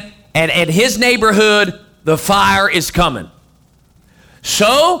 Spokane, and in his neighborhood, the fire is coming.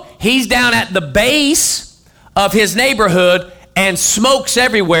 So he's down at the base of his neighborhood, and smoke's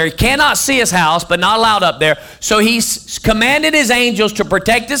everywhere. He cannot see his house, but not allowed up there. So he's commanded his angels to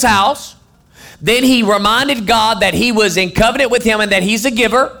protect his house. Then he reminded God that he was in covenant with him and that he's a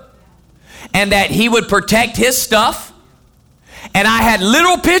giver and that he would protect his stuff. And I had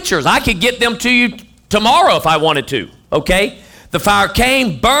little pictures. I could get them to you tomorrow if I wanted to, okay? The fire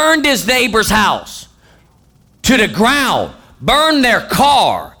came, burned his neighbor's house to the ground, burned their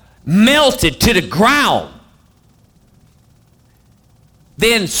car, melted to the ground.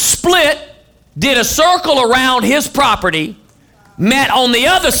 Then split, did a circle around his property, met on the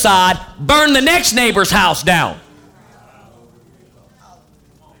other side, burned the next neighbor's house down.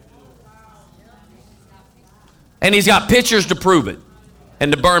 And he's got pictures to prove it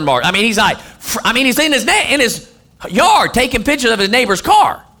and the burn mark. He's in his yard taking pictures of his neighbor's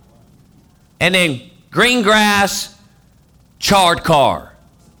car. And then green grass, charred car.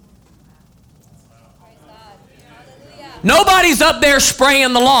 Nobody's up there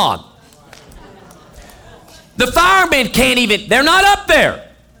spraying the lawn. The firemen can't even, they're not up there.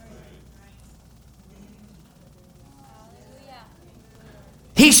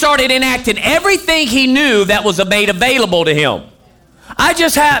 He started enacting everything he knew that was made available to him. I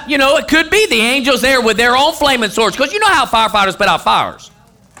just have, it could be the angels there with their own flaming swords, because you know how firefighters put out fires.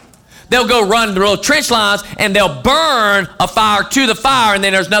 They'll go run the little trench lines and they'll burn a fire to the fire, and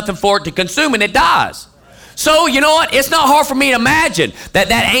then there's nothing for it to consume and it dies. So, you know what? It's not hard for me to imagine that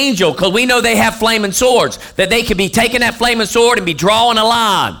angel, because we know they have flaming swords, that they could be taking that flaming sword and be drawing a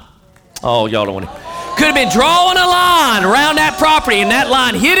line. Oh, y'all don't want to. Could have been drawing a line around that property, and that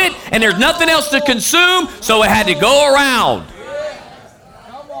line hit it, and there's nothing else to consume, so it had to go around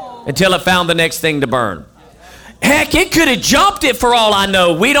until it found the next thing to burn. Heck, it could have jumped it for all I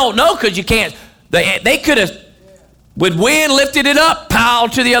know. We don't know, because you can't. They could have, with wind, lifted it up, pow,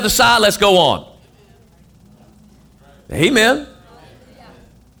 to the other side, let's go on. Amen.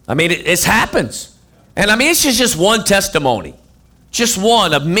 It happens. And it's just one testimony. Just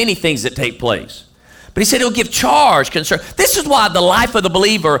one of many things that take place. But he said he'll give charge concerning. This is why the life of the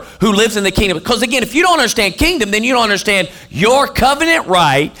believer who lives in the kingdom, because again, if you don't understand kingdom, then you don't understand your covenant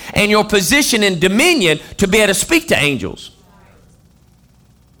right and your position in dominion to be able to speak to angels.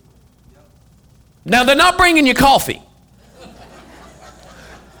 Now, they're not bringing you coffee.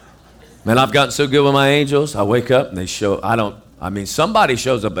 Man, I've gotten so good with my angels. I wake up and they show, somebody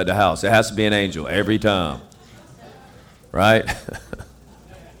shows up at the house. It has to be an angel every time. Right?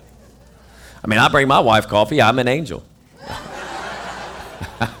 I bring my wife coffee. I'm an angel.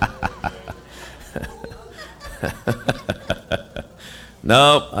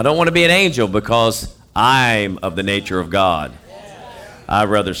 No, I don't want to be an angel because I'm of the nature of God. I'd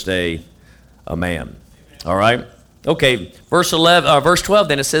rather stay a man. All right? Okay, verse 12,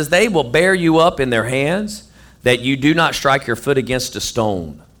 then it says, they will bear you up in their hands that you do not strike your foot against a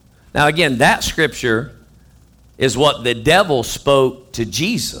stone. Now again, that scripture is what the devil spoke to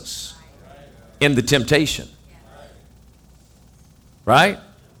Jesus in the temptation. Right?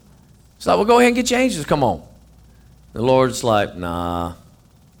 It's like, well, go ahead and get your angels, come on. The Lord's like, nah.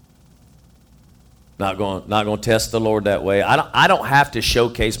 Not going to test the Lord that way. I don't have to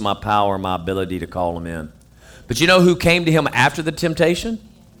showcase my power, my ability to call him in. But you know who came to him after the temptation?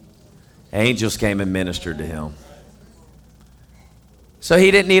 Angels came and ministered to him. So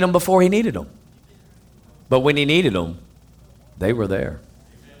he didn't need them before he needed them. But when he needed them, they were there.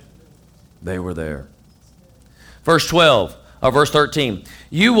 They were there. Verse 13.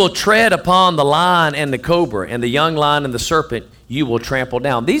 You will tread upon the lion and the cobra, and the young lion and the serpent you will trample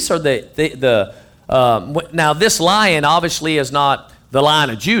down. These are now this lion obviously is not the Lion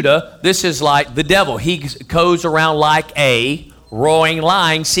of Judah. This is like the devil. He goes around like a roaring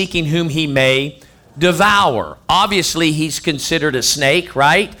lion, seeking whom he may devour. Obviously, he's considered a snake,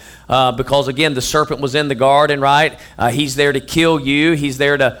 right? Because again, the serpent was in the garden, right? He's there to kill you. He's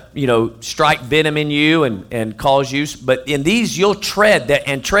there to, strike venom in you and cause you. But in these, you'll tread that,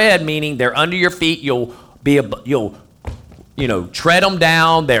 and tread meaning they're under your feet. You'll tread them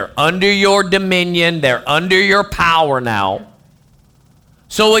down. They're under your dominion. They're under your power now.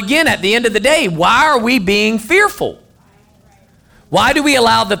 So again, at the end of the day, why are we being fearful? Why do we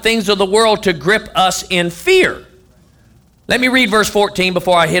allow the things of the world to grip us in fear? Let me read verse 14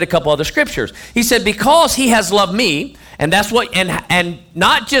 before I hit a couple other scriptures. He said, because he has loved me, and that's what, and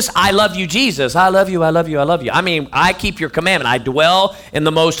not just I love you, Jesus. I love you, I love you, I love you. I mean, I keep your commandment. I dwell in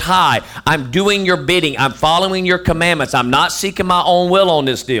the Most High. I'm doing your bidding. I'm following your commandments. I'm not seeking my own will on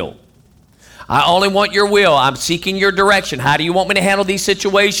this deal. I only want your will. I'm seeking your direction. How do you want me to handle these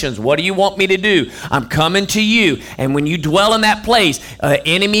situations? What do you want me to do? I'm coming to you. And when you dwell in that place,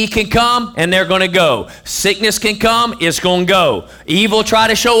 enemy can come and they're going to go. Sickness can come, it's going to go. Evil try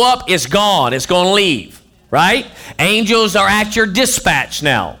to show up, it's gone. It's going to leave, right? Angels are at your dispatch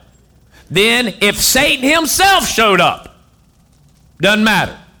now. Then if Satan himself showed up, doesn't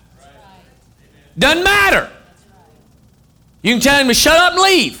matter. Doesn't matter. You can tell him to shut up and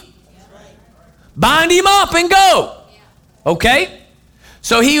leave. Bind him up and go. Okay?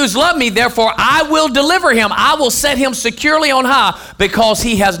 So he who's loved me, therefore I will deliver him. I will set him securely on high because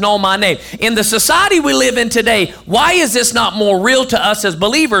he has known my name. In the society we live in today, why is this not more real to us as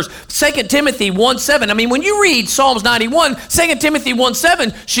believers? 2 Timothy 1:7. I mean, when you read Psalms 91, 2 Timothy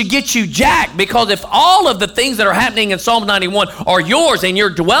 1:7 should get you jacked, because if all of the things that are happening in Psalms 91 are yours and you're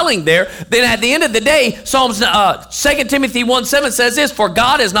dwelling there, then at the end of the day, 2 Timothy 1:7 says this, for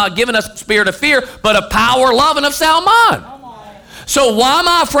God has not given us a spirit of fear, but of power, love, and of sound mind. So why am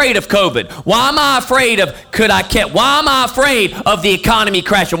I afraid of COVID? Why am I afraid of why am I afraid of the economy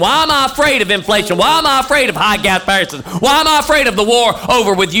crashing? Why am I afraid of inflation? Why am I afraid of high gas prices? Why am I afraid of the war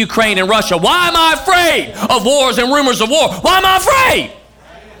over with Ukraine and Russia? Why am I afraid of wars and rumors of war? Why am I afraid?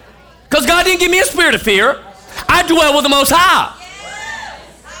 Because God didn't give me a spirit of fear. I dwell with the Most High.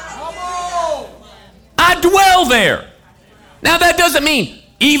 I dwell there. Now that doesn't mean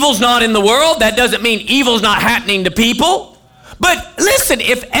evil's not in the world. That doesn't mean evil's not happening to people. But listen,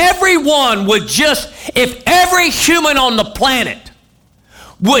 if every human on the planet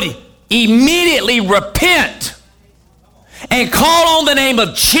would immediately repent and call on the name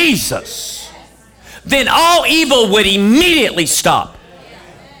of Jesus, then all evil would immediately stop.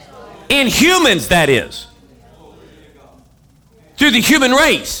 In humans, that is. Through the human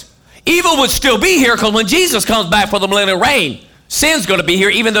race. Evil would still be here, because when Jesus comes back for the millennial reign, sin's going to be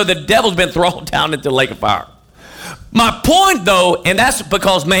here, even though the devil's been thrown down into the lake of fire. My point, though, and that's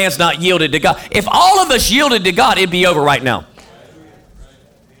because man's not yielded to God. If all of us yielded to God, it'd be over right now.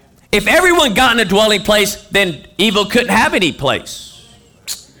 If everyone got in a dwelling place, then evil couldn't have any place.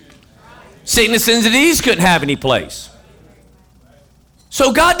 Sickness and disease couldn't have any place.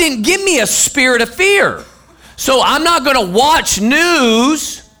 So God didn't give me a spirit of fear. So I'm not going to watch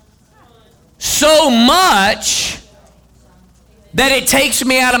news so much that it takes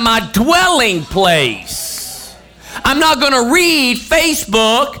me out of my dwelling place. I'm not going to read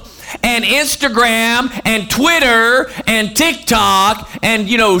Facebook and Instagram and Twitter and TikTok and,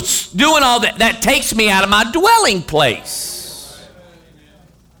 doing all that. That takes me out of my dwelling place.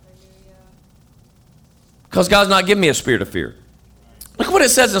 Because God's not giving me a spirit of fear. Look what it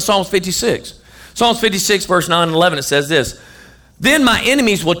says in Psalms 56. Psalms 56, verse 9 and 11, it says this. Then my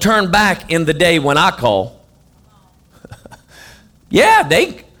enemies will turn back in the day when I call. Yeah,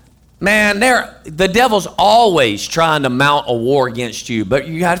 the devil's always trying to mount a war against you. But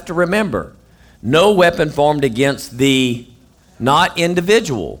you have to remember, no weapon formed against the, not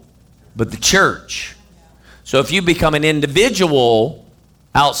individual, but the church. So if you become an individual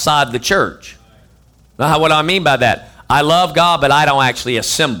outside the church. Now, what do I mean by that? I love God, but I don't actually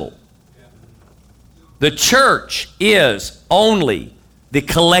assemble. The church is only the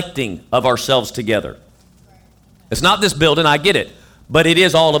collecting of ourselves together. It's not this building, I get it. But it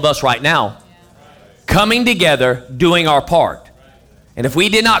is all of us right now coming together, doing our part. And if we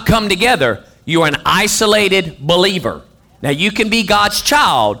did not come together, you are an isolated believer. Now, you can be God's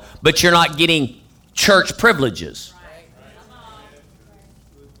child, but you're not getting church privileges.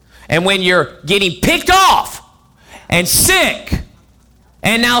 And when you're getting picked off and sick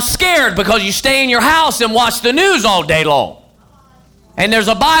and now scared because you stay in your house and watch the news all day long, and there's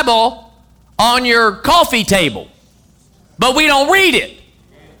a Bible on your coffee table, but we don't read it.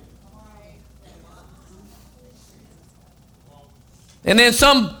 And then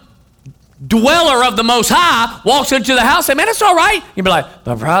some dweller of the Most High walks into the house and say, man, it's all right. You'd be like,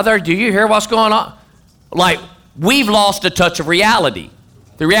 but brother, do you hear what's going on? like we've lost a touch of reality.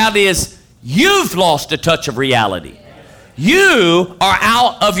 The reality is you've lost a touch of reality. You are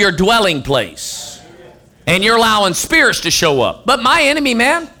out of your dwelling place, and you're allowing spirits to show up. But my enemy,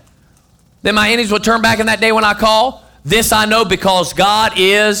 man, then my enemies will turn back in that day when I call. This I know because God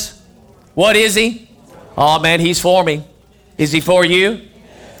is, what is he? Oh man, he's for me. Is he for you?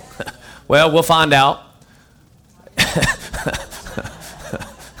 Well, we'll find out.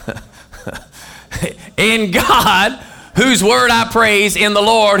 In God, whose word I praise, in the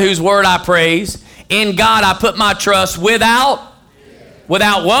Lord, whose word I praise, in God I put my trust without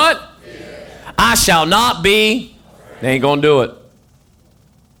what? I shall not be. They ain't gonna do it.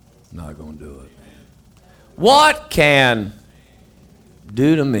 Not gonna do it. What can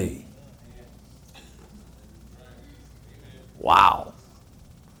do to me? Wow.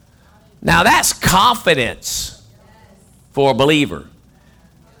 Now that's confidence for a believer.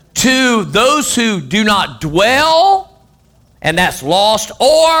 To those who do not dwell, and that's lost,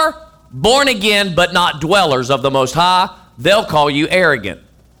 or born again but not dwellers of the Most High, they'll call you arrogant.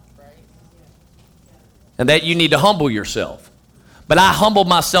 And that you need to humble yourself. But I humbled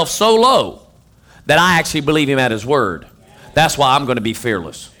myself so low that I actually believe him at his word. That's why I'm going to be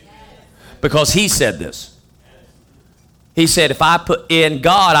fearless. Because he said this. He said, if I put in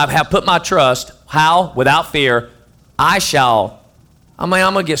God, I have put my trust, how? Without fear, I'm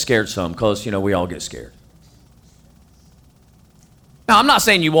going to get scared some because, we all get scared. Now, I'm not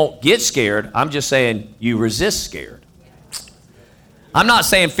saying you won't get scared. I'm just saying you resist scared. I'm not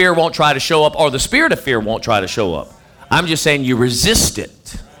saying fear won't try to show up or the spirit of fear won't try to show up. I'm just saying you resist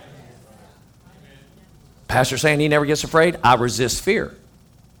it. Pastor saying he never gets afraid. I resist fear.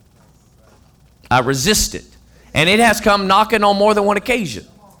 I resist it. And it has come knocking on more than one occasion.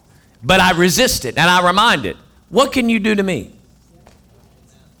 But I resist it and I remind it. What can you do to me?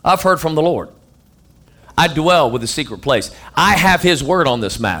 I've heard from the Lord. I dwell with the secret place. I have his word on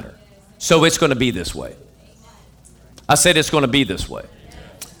this matter. So it's going to be this way. I said it's going to be this way.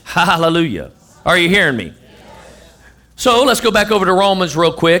 Hallelujah. Are you hearing me? So let's go back over to Romans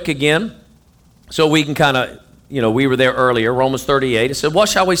real quick again. So we can kind of, we were there earlier. Romans 38. It said, what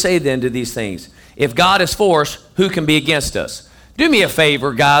shall we say then to these things? If God is for us, who can be against us? Do me a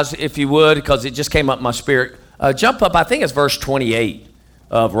favor, guys, if you would, because it just came up in my spirit. Jump up, I think it's verse 28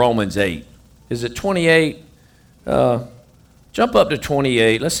 of Romans 8. Is it 28? Jump up to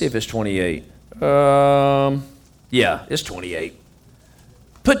 28. Let's see if it's 28. Yeah, it's 28.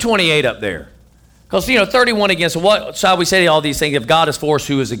 Put 28 up there. Because, 31 against, what shall we say to all these things? If God is for us,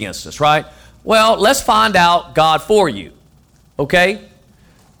 who is against us, right? Well, let's find out God for you. Okay?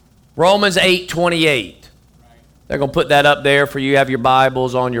 Romans 8:28. They're going to put that up there for you. Have your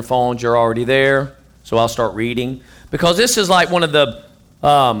Bibles on your phones. You're already there. So I'll start reading. Because this is like one of the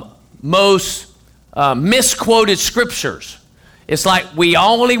most misquoted scriptures. It's like we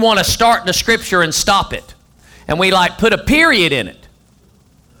only want to start the scripture and stop it. And we put a period in it.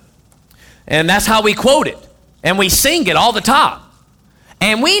 And that's how we quote it. And we sing it all the time.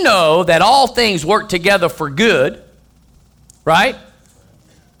 And we know that all things work together for good. Right?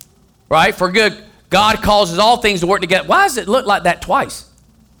 Right? For good. God causes all things to work together. Why does it look like that twice?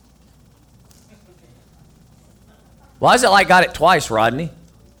 Why is it like got it twice, Rodney?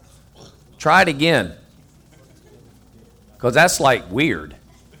 Try it again. Because that's weird.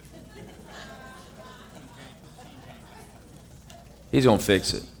 He's going to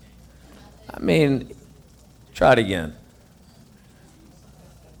fix it. Try it again.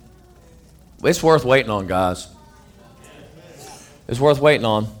 It's worth waiting on, guys. It's worth waiting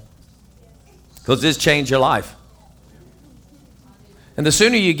on. Because this changed your life. And the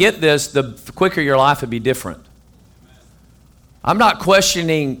sooner you get this, the quicker your life will be different. I'm not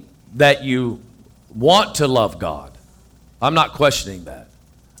questioning that you want to love God. I'm not questioning that.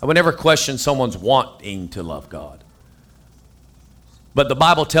 I would never question someone's wanting to love God. But the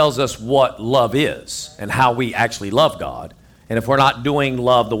Bible tells us what love is and how we actually love God. And if we're not doing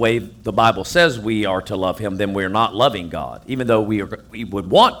love the way the Bible says we are to love him, then we're not loving God, even though we would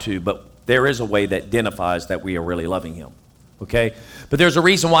want to, but there is a way that identifies that we are really loving him. Okay? But there's a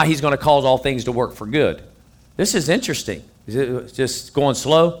reason why he's going to cause all things to work for good. This is interesting. Is it just going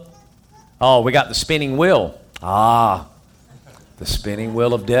slow? Oh, we got the spinning wheel. The spinning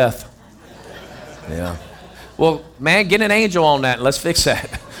wheel of death. Yeah. Well, man, get an angel on that and let's fix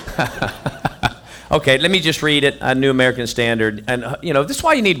that. Okay, let me just read it. New American Standard. And, this is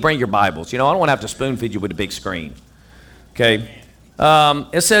why you need to bring your Bibles. I don't want to have to spoon feed you with a big screen. Okay.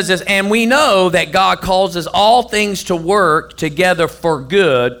 It says this, and we know that God causes all things to work together for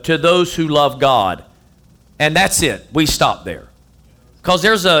good to those who love God. And that's it. We stop there. Because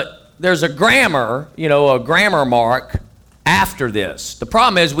there's a there's a grammar mark after this. The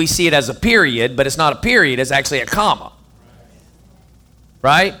problem is we see it as a period, but it's not a period, it's actually a comma.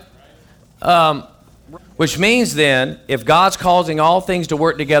 Right? Which means then, if God's causing all things to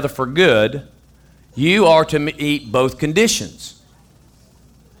work together for good, you are to meet both conditions.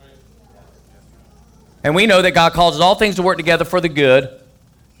 And we know that God causes all things to work together for the good.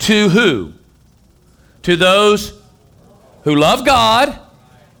 To who? To those who love God.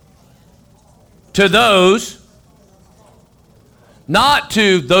 To those, not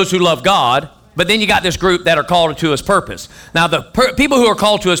to those who love God, but then you got this group that are called to His purpose. Now, the people who are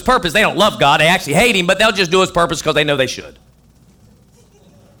called to His purpose, they don't love God. They actually hate Him, but they'll just do His purpose because they know they should.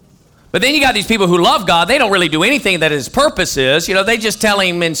 But then you got these people who love God. They don't really do anything that His purpose is. They just tell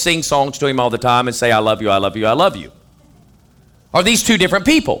Him and sing songs to Him all the time and say, I love you, I love you, I love you. Are these two different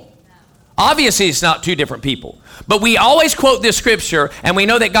people? Obviously, it's not two different people. But we always quote this scripture, and we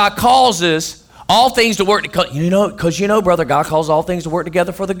know that God causes all things to work together. Because brother, God calls all things to work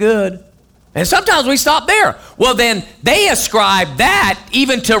together for the good. And sometimes we stop there. Well, then they ascribe that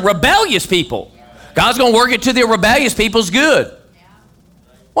even to rebellious people. God's going to work it to the rebellious people's good.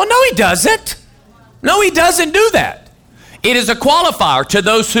 Well, no, He doesn't. No, He doesn't do that. It is a qualifier to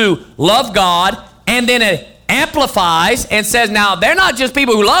those who love God, and then it amplifies and says, now, they're not just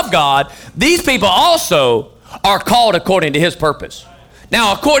people who love God. These people also are called according to His purpose.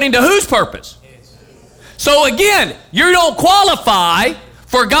 Now, according to whose purpose? So again, you don't qualify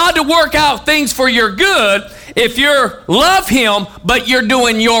for God to work out things for your good if you love Him, but you're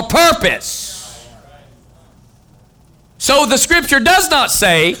doing your purpose. So the scripture does not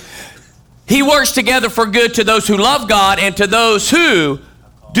say He works together for good to those who love God and to those who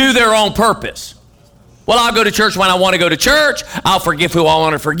do their own purpose. Well, I'll go to church when I want to go to church. I'll forgive who I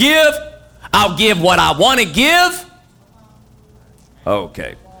want to forgive. I'll give what I want to give.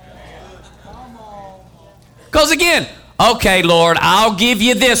 Okay. Because again, okay, Lord, I'll give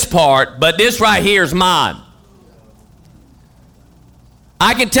you this part, but this right here is mine.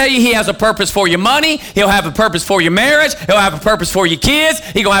 I can tell you He has a purpose for your money. He'll have a purpose for your marriage. He'll have a purpose for your kids.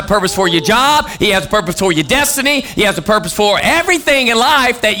 He's going to have a purpose for your job. He has a purpose for your destiny. He has a purpose for everything in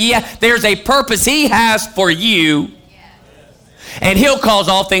life there's a purpose He has for you. And He'll cause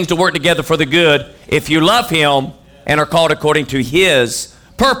all things to work together for the good if you love Him and are called according to His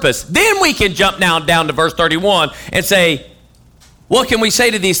purpose. Then we can jump down to verse 31 and say, what can we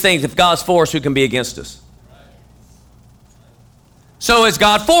say to these things? If God's for us, who can be against us? So is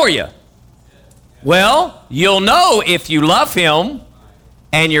God for you? Well, you'll know if you love Him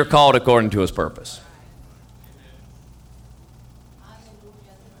and you're called according to His purpose.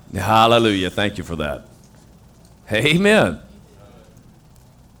 Hallelujah. Thank you for that. Amen.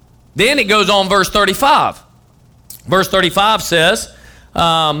 Then it goes on, verse 35. Verse 35 says,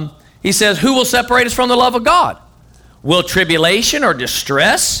 He says, who will separate us from the love of God? Will tribulation or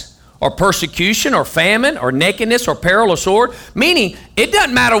distress or persecution or famine or nakedness or peril or sword? Meaning, it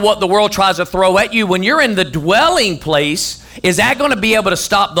doesn't matter what the world tries to throw at you. When you're in the dwelling place, is that going to be able to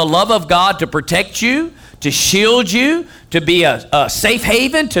stop the love of God to protect you, to shield you, to be a safe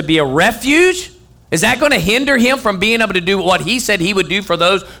haven, to be a refuge? Is that going to hinder Him from being able to do what He said He would do for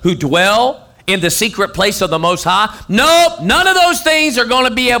those who dwell in the secret place of the Most High? Nope, none of those things are going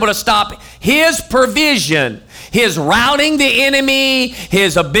to be able to stop His provision, His routing the enemy,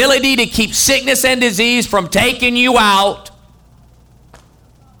 His ability to keep sickness and disease from taking you out.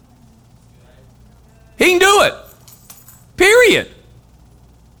 He can do it. Period.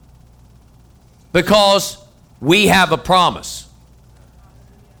 Because we have a promise.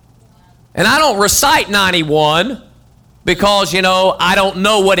 And I don't recite 91 because, I don't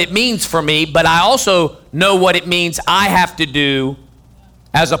know what it means for me, but I also know what it means I have to do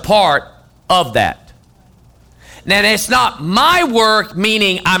as a part of that. Now, it's not my work,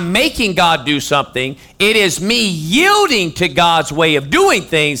 meaning I'm making God do something. It is me yielding to God's way of doing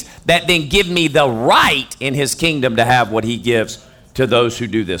things that then give me the right in His kingdom to have what He gives to those who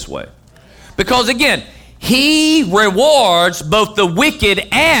do this way. Because again, He rewards both the wicked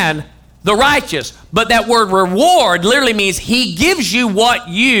and the righteous. But that word reward literally means He gives you what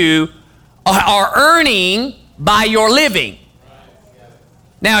you are earning by your living.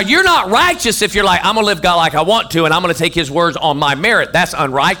 Now, you're not righteous if you're like, I'm going to live God like I want to, and I'm going to take His words on my merit. That's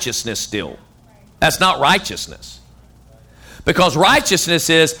unrighteousness still. That's not righteousness. Because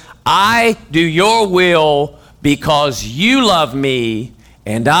righteousness is, I do your will because you love me,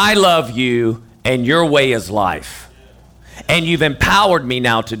 and I love you, and your way is life. And you've empowered me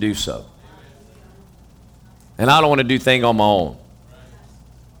now to do so. And I don't want to do things on my own.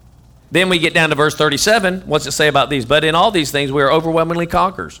 Then we get down to verse 37. What's it say about these? But in all these things, we are overwhelmingly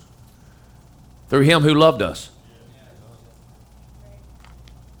conquerors. through him who loved us.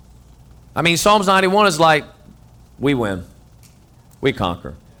 I mean, Psalms 91 is like, we win. We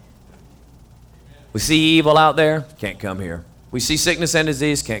conquer. We see evil out there, can't come here. We see sickness and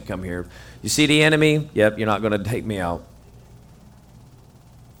disease, can't come here. You see the enemy, yep, you're not going to take me out.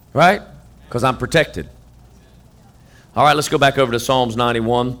 Right? Because I'm protected. All right, let's go back over to Psalms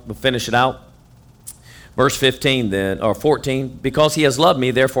 91. We'll finish it out. Verse 15 then, or 14. Because he has loved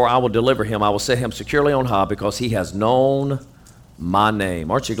me, therefore I will deliver him. I will set him securely on high because he has known my name.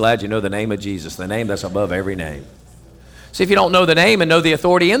 Aren't you glad you know the name of Jesus, the name that's above every name? See, if you don't know the name and know the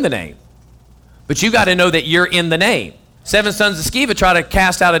authority in the name, but you got to know that you're in the name. 7 sons of Sceva try to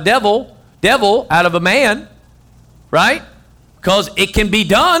cast out a devil out of a man, right? Because it can be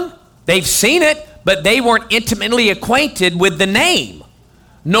done. They've seen it, but they weren't intimately acquainted with the name,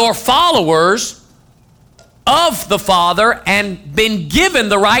 nor followers of the Father and been given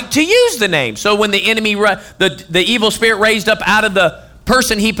the right to use the name. So when the enemy, the evil spirit raised up out of the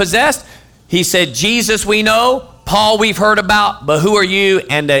person he possessed, he said, Jesus we know, Paul we've heard about, but who are you?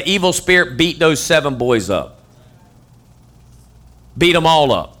 And the evil spirit beat those 7 boys up. Beat them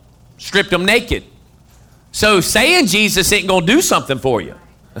all up. Stripped them naked. So saying Jesus ain't going to do something for you.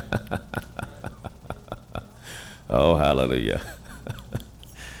 Oh, hallelujah.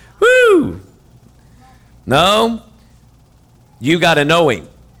 Woo! No, you got to know him.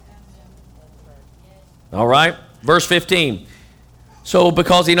 All right, verse 15. So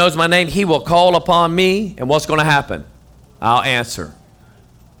because he knows my name, he will call upon me, and what's going to happen? I'll answer.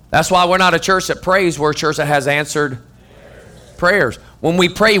 That's why we're not a church that prays. We're a church that has answered prayers. When we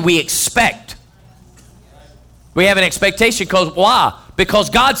pray, we expect. We have an expectation. Because why?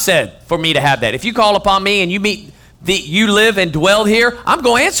 Because God said for me to have that. If you call upon me and you live and dwell here, I'm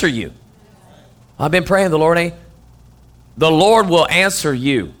going to answer you. I've been praying, the Lord will answer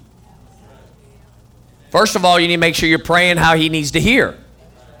you. First of all, you need to make sure you're praying how he needs to hear.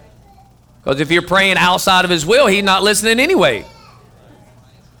 Because if you're praying outside of his will, he's not listening anyway.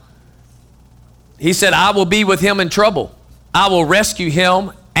 He said, I will be with him in trouble. I will rescue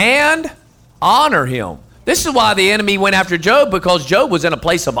him and honor him. This is why the enemy went after Job, because Job was in a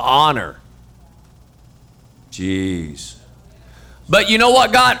place of honor. Jeez. But you know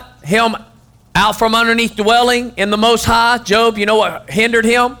what got him out from underneath dwelling in the Most High? Job, you know what hindered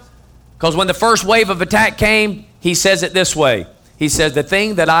him? Because when the first wave of attack came, he says it this way. He says, the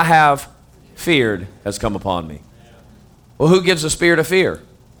thing that I have feared has come upon me. Well, who gives a spirit of fear?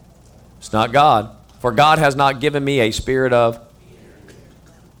 It's not God. For God has not given me a spirit of fear.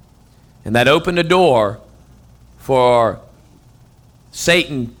 And that opened the door for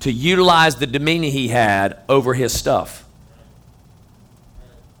Satan to utilize the dominion he had over his stuff.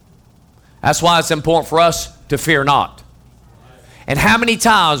 That's why it's important for us to fear not. And how many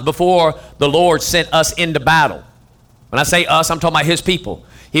times before the Lord sent us into battle? When I say us, I'm talking about his people.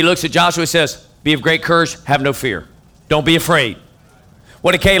 He looks at Joshua and says, be of great courage, have no fear. Don't be afraid.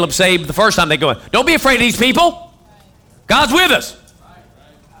 What did Caleb say the first time they go in? Don't be afraid of these people. God's with us.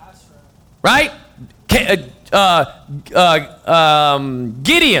 Right?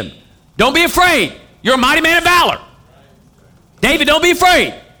 Gideon, don't be afraid. You're a mighty man of valor. David, don't be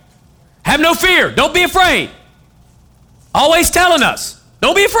afraid. Have no fear. Don't be afraid. Always telling us,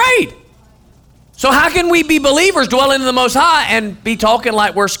 don't be afraid. So how can we be believers dwelling in the Most High and be talking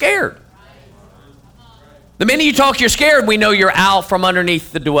like we're scared? The minute you talk you're scared, we know you're out from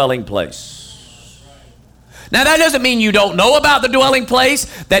underneath the dwelling place. Now that doesn't mean you don't know about the dwelling place.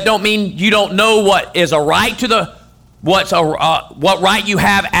 That don't mean you don't know what is a right to the what right you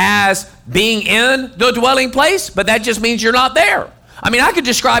have as being in the dwelling place. But that just means you're not there. I mean, I could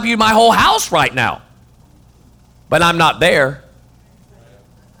describe you my whole house right now, but I'm not there.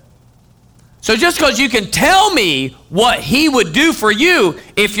 So just because you can tell me what he would do for you,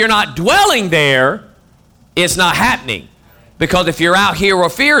 if you're not dwelling there, it's not happening. Because if you're out here where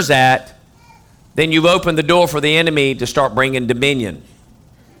fear's at, then you've opened the door for the enemy to start bringing dominion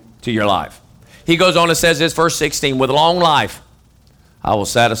to your life. He goes on and says this, verse 16, with long life, I will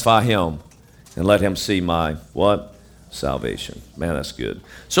satisfy him and let him see my, what? Salvation. Man, that's good.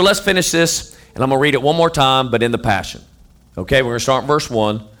 So let's finish this, and I'm going to read it one more time, but in the Passion. Okay, we're going to start in verse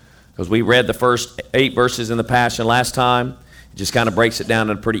 1, because we read the first 8 verses in the Passion last time. It just kind of breaks it down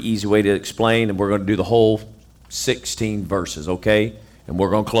in a pretty easy way to explain, and we're going to do the whole 16 verses, okay? And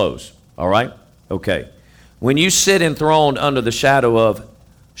we're going to close, all right? Okay. When you sit enthroned under the shadow of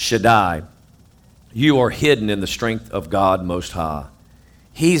Shaddai, you are hidden in the strength of God Most High.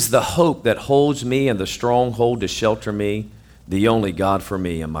 He's the hope that holds me and the stronghold to shelter me, the only God for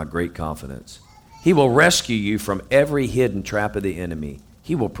me and my great confidence. He will rescue you from every hidden trap of the enemy.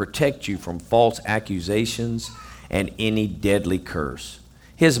 He will protect you from false accusations and any deadly curse.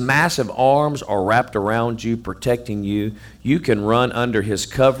 His massive arms are wrapped around you, protecting you. You can run under his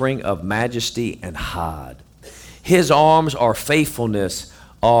covering of majesty and hide. His arms of faithfulness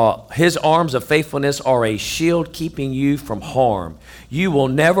are a shield keeping you from harm. You will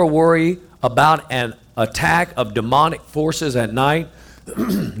never worry about an attack of demonic forces at night,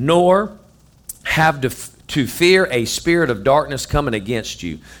 nor have to fear a spirit of darkness coming against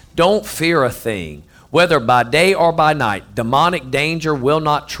you. Don't fear a thing. Whether by day or by night, demonic danger will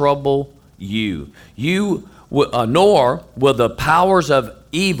not trouble you. Nor will the powers of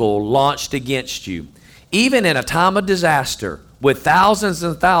evil launched against you. Even in a time of disaster, with thousands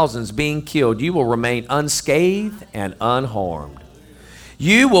and thousands being killed, you will remain unscathed and unharmed.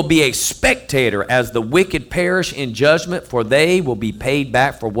 You will be a spectator as the wicked perish in judgment, for they will be paid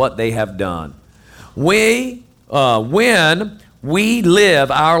back for what they have done. When we live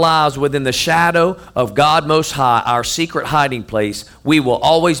our lives within the shadow of God Most High, our secret hiding place, we will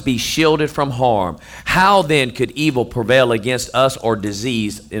always be shielded from harm. How then could evil prevail against us or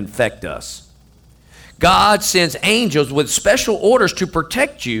disease infect us? God sends angels with special orders to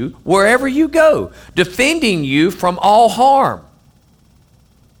protect you wherever you go, defending you from all harm.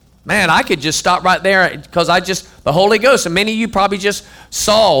 Man, I could just stop right there because the Holy Ghost, and many of you probably just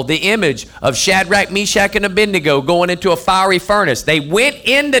saw the image of Shadrach, Meshach, and Abednego going into a fiery furnace. They went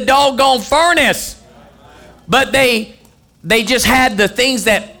in the doggone furnace, but they just had the things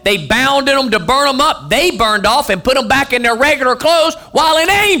that they bound in them to burn them up. They burned off and put them back in their regular clothes while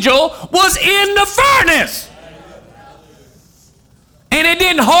an angel was in the furnace. And it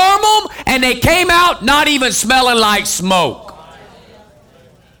didn't harm them, and they came out not even smelling like smoke.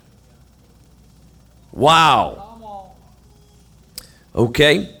 Wow.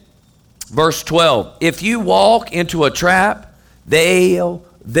 Okay. Verse 12. If you walk into a trap, they'll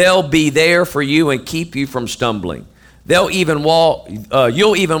be there for you and keep you from stumbling. You'll even walk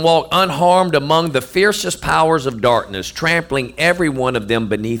unharmed among the fiercest powers of darkness, trampling every one of them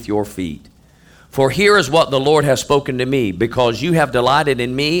beneath your feet. For here is what the Lord has spoken to me, because you have delighted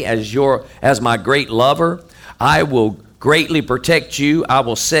in me as my great lover. I will greatly protect you. I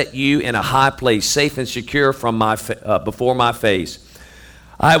will set you in a high place, safe and secure from before my face.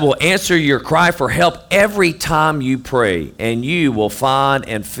 I will answer your cry for help every time you pray, and you will find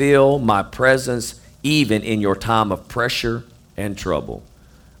and feel my presence even in your time of pressure and trouble.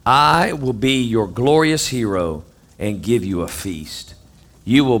 I will be your glorious hero and give you a feast.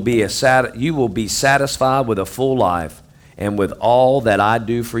 You will be satisfied with a full life and with all that I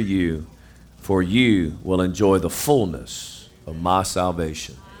do for you will enjoy the fullness of my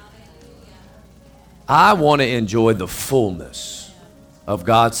salvation. I want to enjoy the fullness of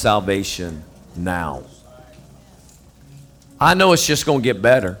God's salvation now. I know it's just going to get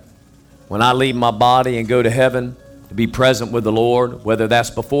better when I leave my body and go to heaven to be present with the Lord, whether that's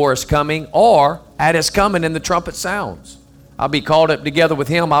before His coming or at His coming and the trumpet sounds. I'll be called up together with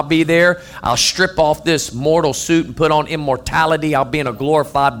Him. I'll be there. I'll strip off this mortal suit and put on immortality. I'll be in a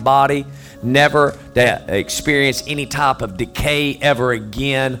glorified body, never to experience any type of decay ever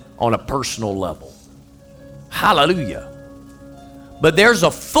again on a personal level. Hallelujah. But there's a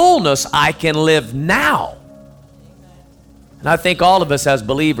fullness I can live now. And I think all of us as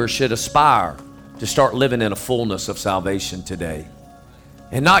believers should aspire to start living in a fullness of salvation today.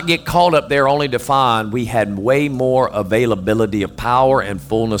 And not get caught up there only to find we had way more availability of power and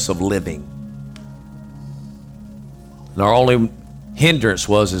fullness of living. And our only hindrance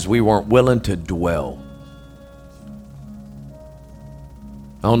was we weren't willing to dwell.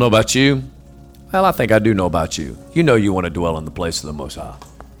 I don't know about you. Well, I think I do know about you. You know you want to dwell in the place of the Most High.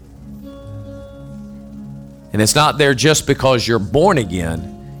 And it's not there just because you're born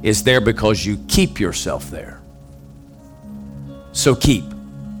again. It's there because you keep yourself there. So keep.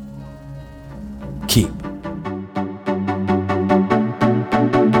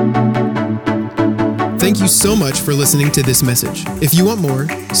 Thank you so much for listening to this message. If you want more,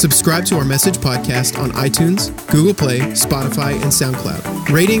 subscribe to our message podcast on iTunes, Google Play, Spotify, and SoundCloud.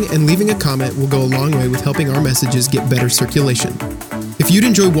 Rating and leaving a comment will go a long way with helping our messages get better circulation. If you'd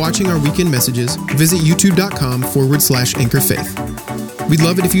enjoy watching our weekend messages, visit youtube.com/anchorfaith. We'd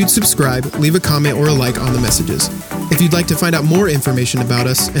love it if you'd subscribe, leave a comment or a like on the messages. If you'd like to find out more information about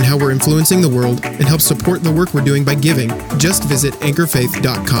us and how we're influencing the world and help support the work we're doing by giving, just visit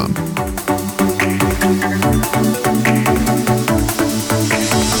anchorfaith.com.